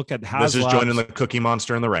of look at HasLab. This is joining the Cookie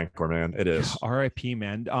Monster and the Rancor, man. It is. RIP,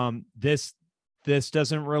 man. This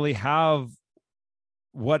doesn't really have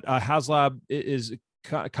what a HasLab is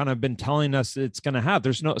kind of been telling us it's going to have.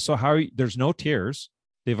 There's no tiers.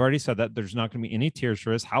 They've already said that there's not going to be any tiers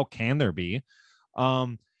for this. How can there be?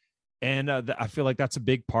 I feel like that's a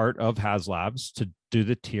big part of HasLabs, to do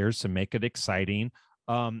the tiers, to make it exciting.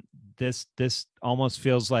 This almost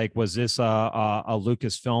feels like, was this a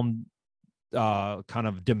Lucasfilm kind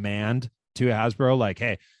of demand to Hasbro, like,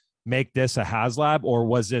 hey, make this a HasLab? Or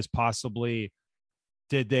was this possibly,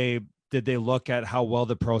 did they look at how well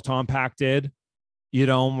the Proton Pack did,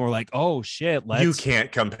 and we're like, oh shit, you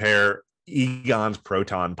can't compare Egon's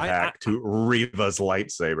Proton Pack to Reva's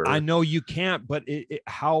lightsaber. I know you can't, but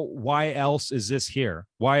why else is this here?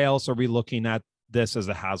 Why else are we looking at this as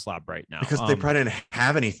a HasLab right now because they probably didn't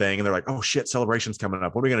have anything, and they're like, "Oh shit, celebration's coming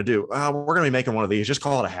up. What are we gonna do? We're gonna be making one of these. Just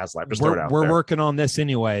call it a HasLab. Just throw it out we're there." working on this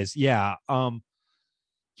anyways. Yeah.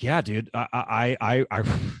 Yeah, dude. I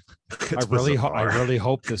really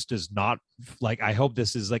hope this does not, like, I hope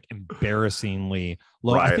this is like embarrassingly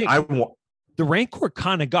low. Right. I think the Rancor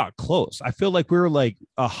kind of got close. I feel like we were like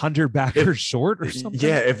 100 backers short or something.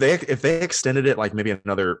 Yeah, if they extended it like maybe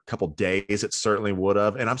another couple days, it certainly would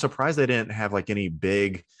have. And I'm surprised they didn't have like any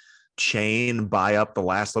big chain buy up the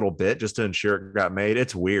last little bit just to ensure it got made.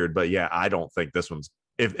 It's weird, but yeah, I don't think this one's.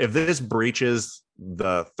 If this breaches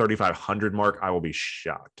the 3,500 mark, I will be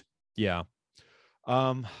shocked. Yeah.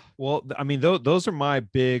 Well, I mean, those are my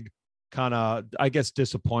big kind of, I guess,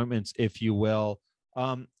 disappointments, if you will.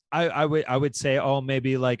 I would say, oh,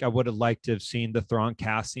 maybe like I would have liked to have seen the Thrawn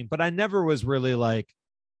casting, but I never was really like,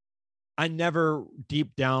 I never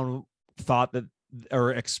deep down thought that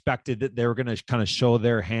or expected that they were going to kind of show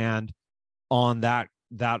their hand on that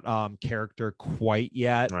character quite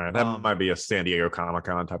yet. Right, that might be a San Diego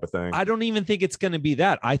Comic-Con type of thing. I don't even think it's going to be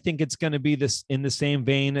that. I think it's going to be this in the same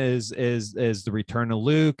vein as the Return of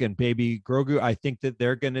Luke and Baby Grogu. I think that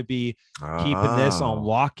they're going to be keeping this on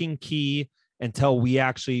lock and key until we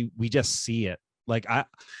just see it. Like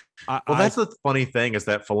that's the funny thing is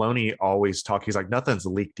that Filoni always he's like, nothing's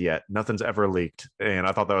leaked yet. Nothing's ever leaked. And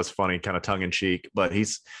I thought that was funny, kind of tongue in cheek, but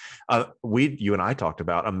he's, you and I talked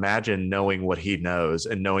about, imagine knowing what he knows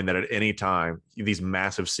and knowing that at any time, these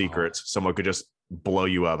massive secrets, someone could just blow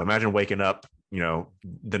you up. Imagine waking up, the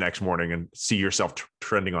next morning and see yourself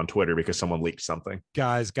trending on Twitter because someone leaked something.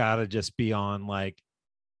 Guys gotta just be on like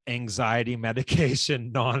anxiety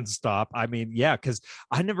medication nonstop. I mean, yeah, because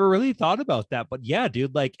I never really thought about that, but yeah,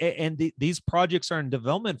 dude, like, and these projects are in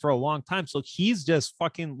development for a long time, so he's just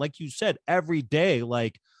fucking, like you said, every day,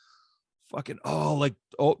 like fucking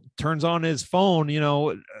turns on his phone,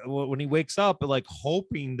 when he wakes up, like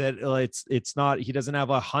hoping that it's not, he doesn't have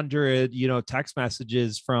 100 text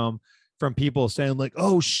messages from people saying like,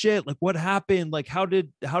 oh shit, like what happened, like how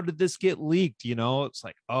did this get leaked, it's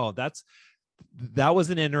like, oh, that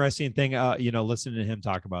was an interesting thing, listening to him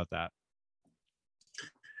talk about that.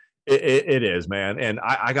 It is, man. And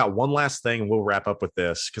I got one last thing and we'll wrap up with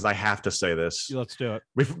this because I have to say this. Let's do it.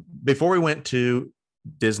 Before we went to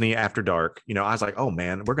Disney After Dark, I was like, oh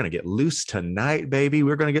man, we're going to get loose tonight, baby.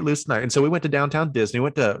 We're going to get loose tonight. And so we went to downtown Disney,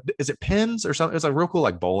 is it Pins or something? It's like real cool,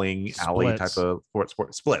 like bowling alley type of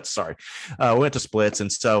sport Splits. Sorry. We went to Splits.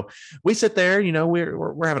 And so we sit there,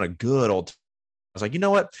 we're having a good old time. I was like, you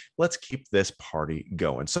know what? Let's keep this party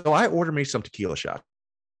going. So I ordered me some tequila shots.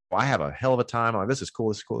 I have a hell of a time. I'm like, this is cool.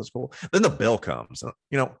 This is cool. This is cool. Then the bill comes.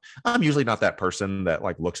 I'm usually not that person that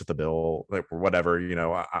like looks at the bill, like whatever.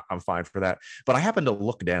 I'm fine for that. But I happened to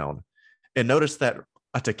look down and notice that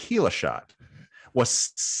a tequila shot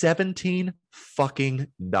was $17 fucking.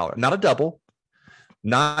 Not a double,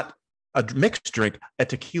 not a mixed drink, a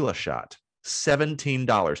tequila shot.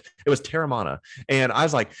 $17. It was Terramana. And I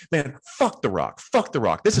was like, man, fuck The Rock.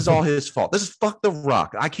 This is all his fault. This is fuck The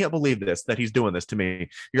Rock. I can't believe this, that he's doing this to me.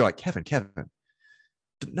 You're like, Kevin,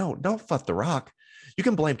 no, don't fuck The Rock. You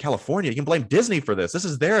can blame California. You can blame Disney for this. This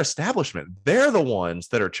is their establishment. They're the ones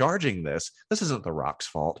that are charging this. This isn't The Rock's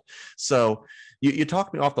fault. So you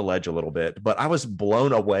talked me off the ledge a little bit, but I was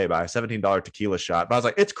blown away by a $17 tequila shot. But I was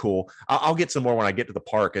like, it's cool. I'll get some more when I get to the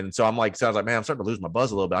park. And so I was like, man, I'm starting to lose my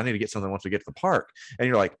buzz a little bit. I need to get something once we get to the park. And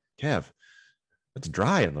you're like, Kev, it's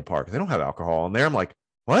dry in the park. They don't have alcohol in there. I'm like,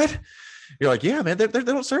 what? You're like, yeah, man, they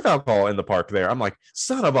don't serve alcohol in the park there. I'm like,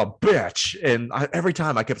 son of a bitch. And every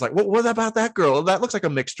time I kept like, what about that girl? That looks like a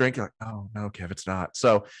mixed drink. You're like, oh no, Kev, it's not.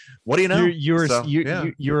 So what do you know?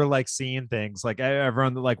 You were like seeing things like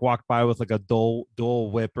everyone that like walked by with like a Dole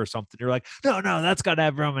Whip or something. You're like, no, that's got to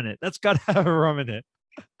have rum in it. That's got to have rum in it.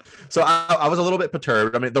 So I was a little bit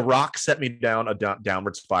perturbed. I mean, The Rock set me down a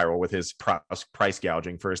downward spiral with his price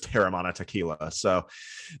gouging for his Terramana tequila. So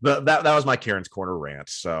that was my Karen's Corner rant.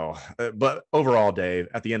 So, but overall, Dave,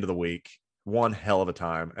 at the end of the week, one hell of a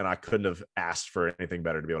time, and I couldn't have asked for anything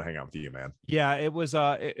better to be able to hang out with you, man. Yeah, it was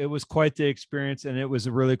quite the experience, and it was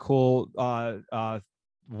a really cool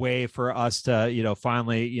way for us to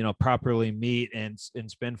finally properly meet and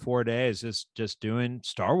spend 4 days just doing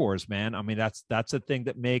Star Wars, man. I mean, that's the thing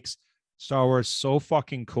that makes Star Wars so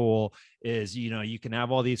fucking cool is you can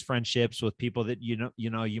have all these friendships with people that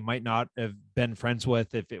you might not have been friends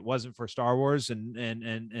with if it wasn't for Star Wars, and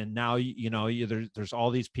now there's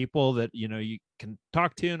all these people that you can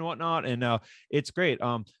talk to and whatnot, and it's great.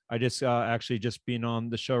 I just actually just being on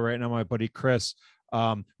the show right now, my buddy Chris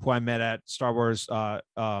who I met at Star Wars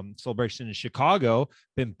Celebration in Chicago.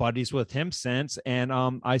 Been buddies with him since, and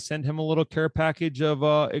I sent him a little care package of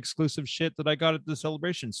exclusive shit that I got at the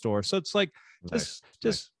Celebration store. So it's like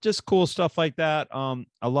just cool stuff like that.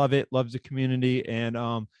 I love it. Love the community,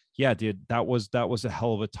 and yeah, dude, that was a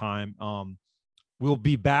hell of a time. We'll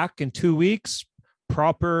be back in 2 weeks,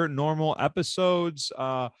 proper normal episodes.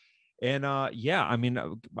 And yeah, I mean,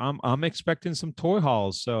 I'm expecting some toy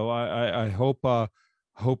hauls, so I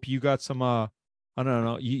hope you got some. I don't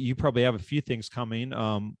know. You probably have a few things coming,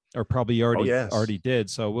 or probably already did.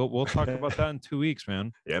 So we'll talk about that in 2 weeks,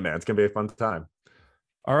 man. Yeah, man, it's gonna be a fun time.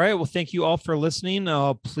 All right. Well, thank you all for listening.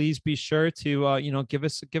 Please be sure to give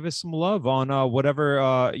us some love on whatever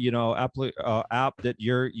app that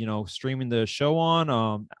you're streaming the show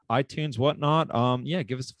on, iTunes, whatnot. Yeah,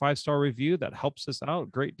 give us a 5-star review. That helps us out a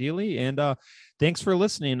great deally. And thanks for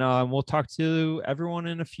listening. We'll talk to everyone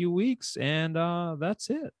in a few weeks. And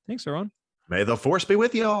that's it. Thanks, everyone. May the force be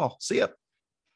with you all. See ya.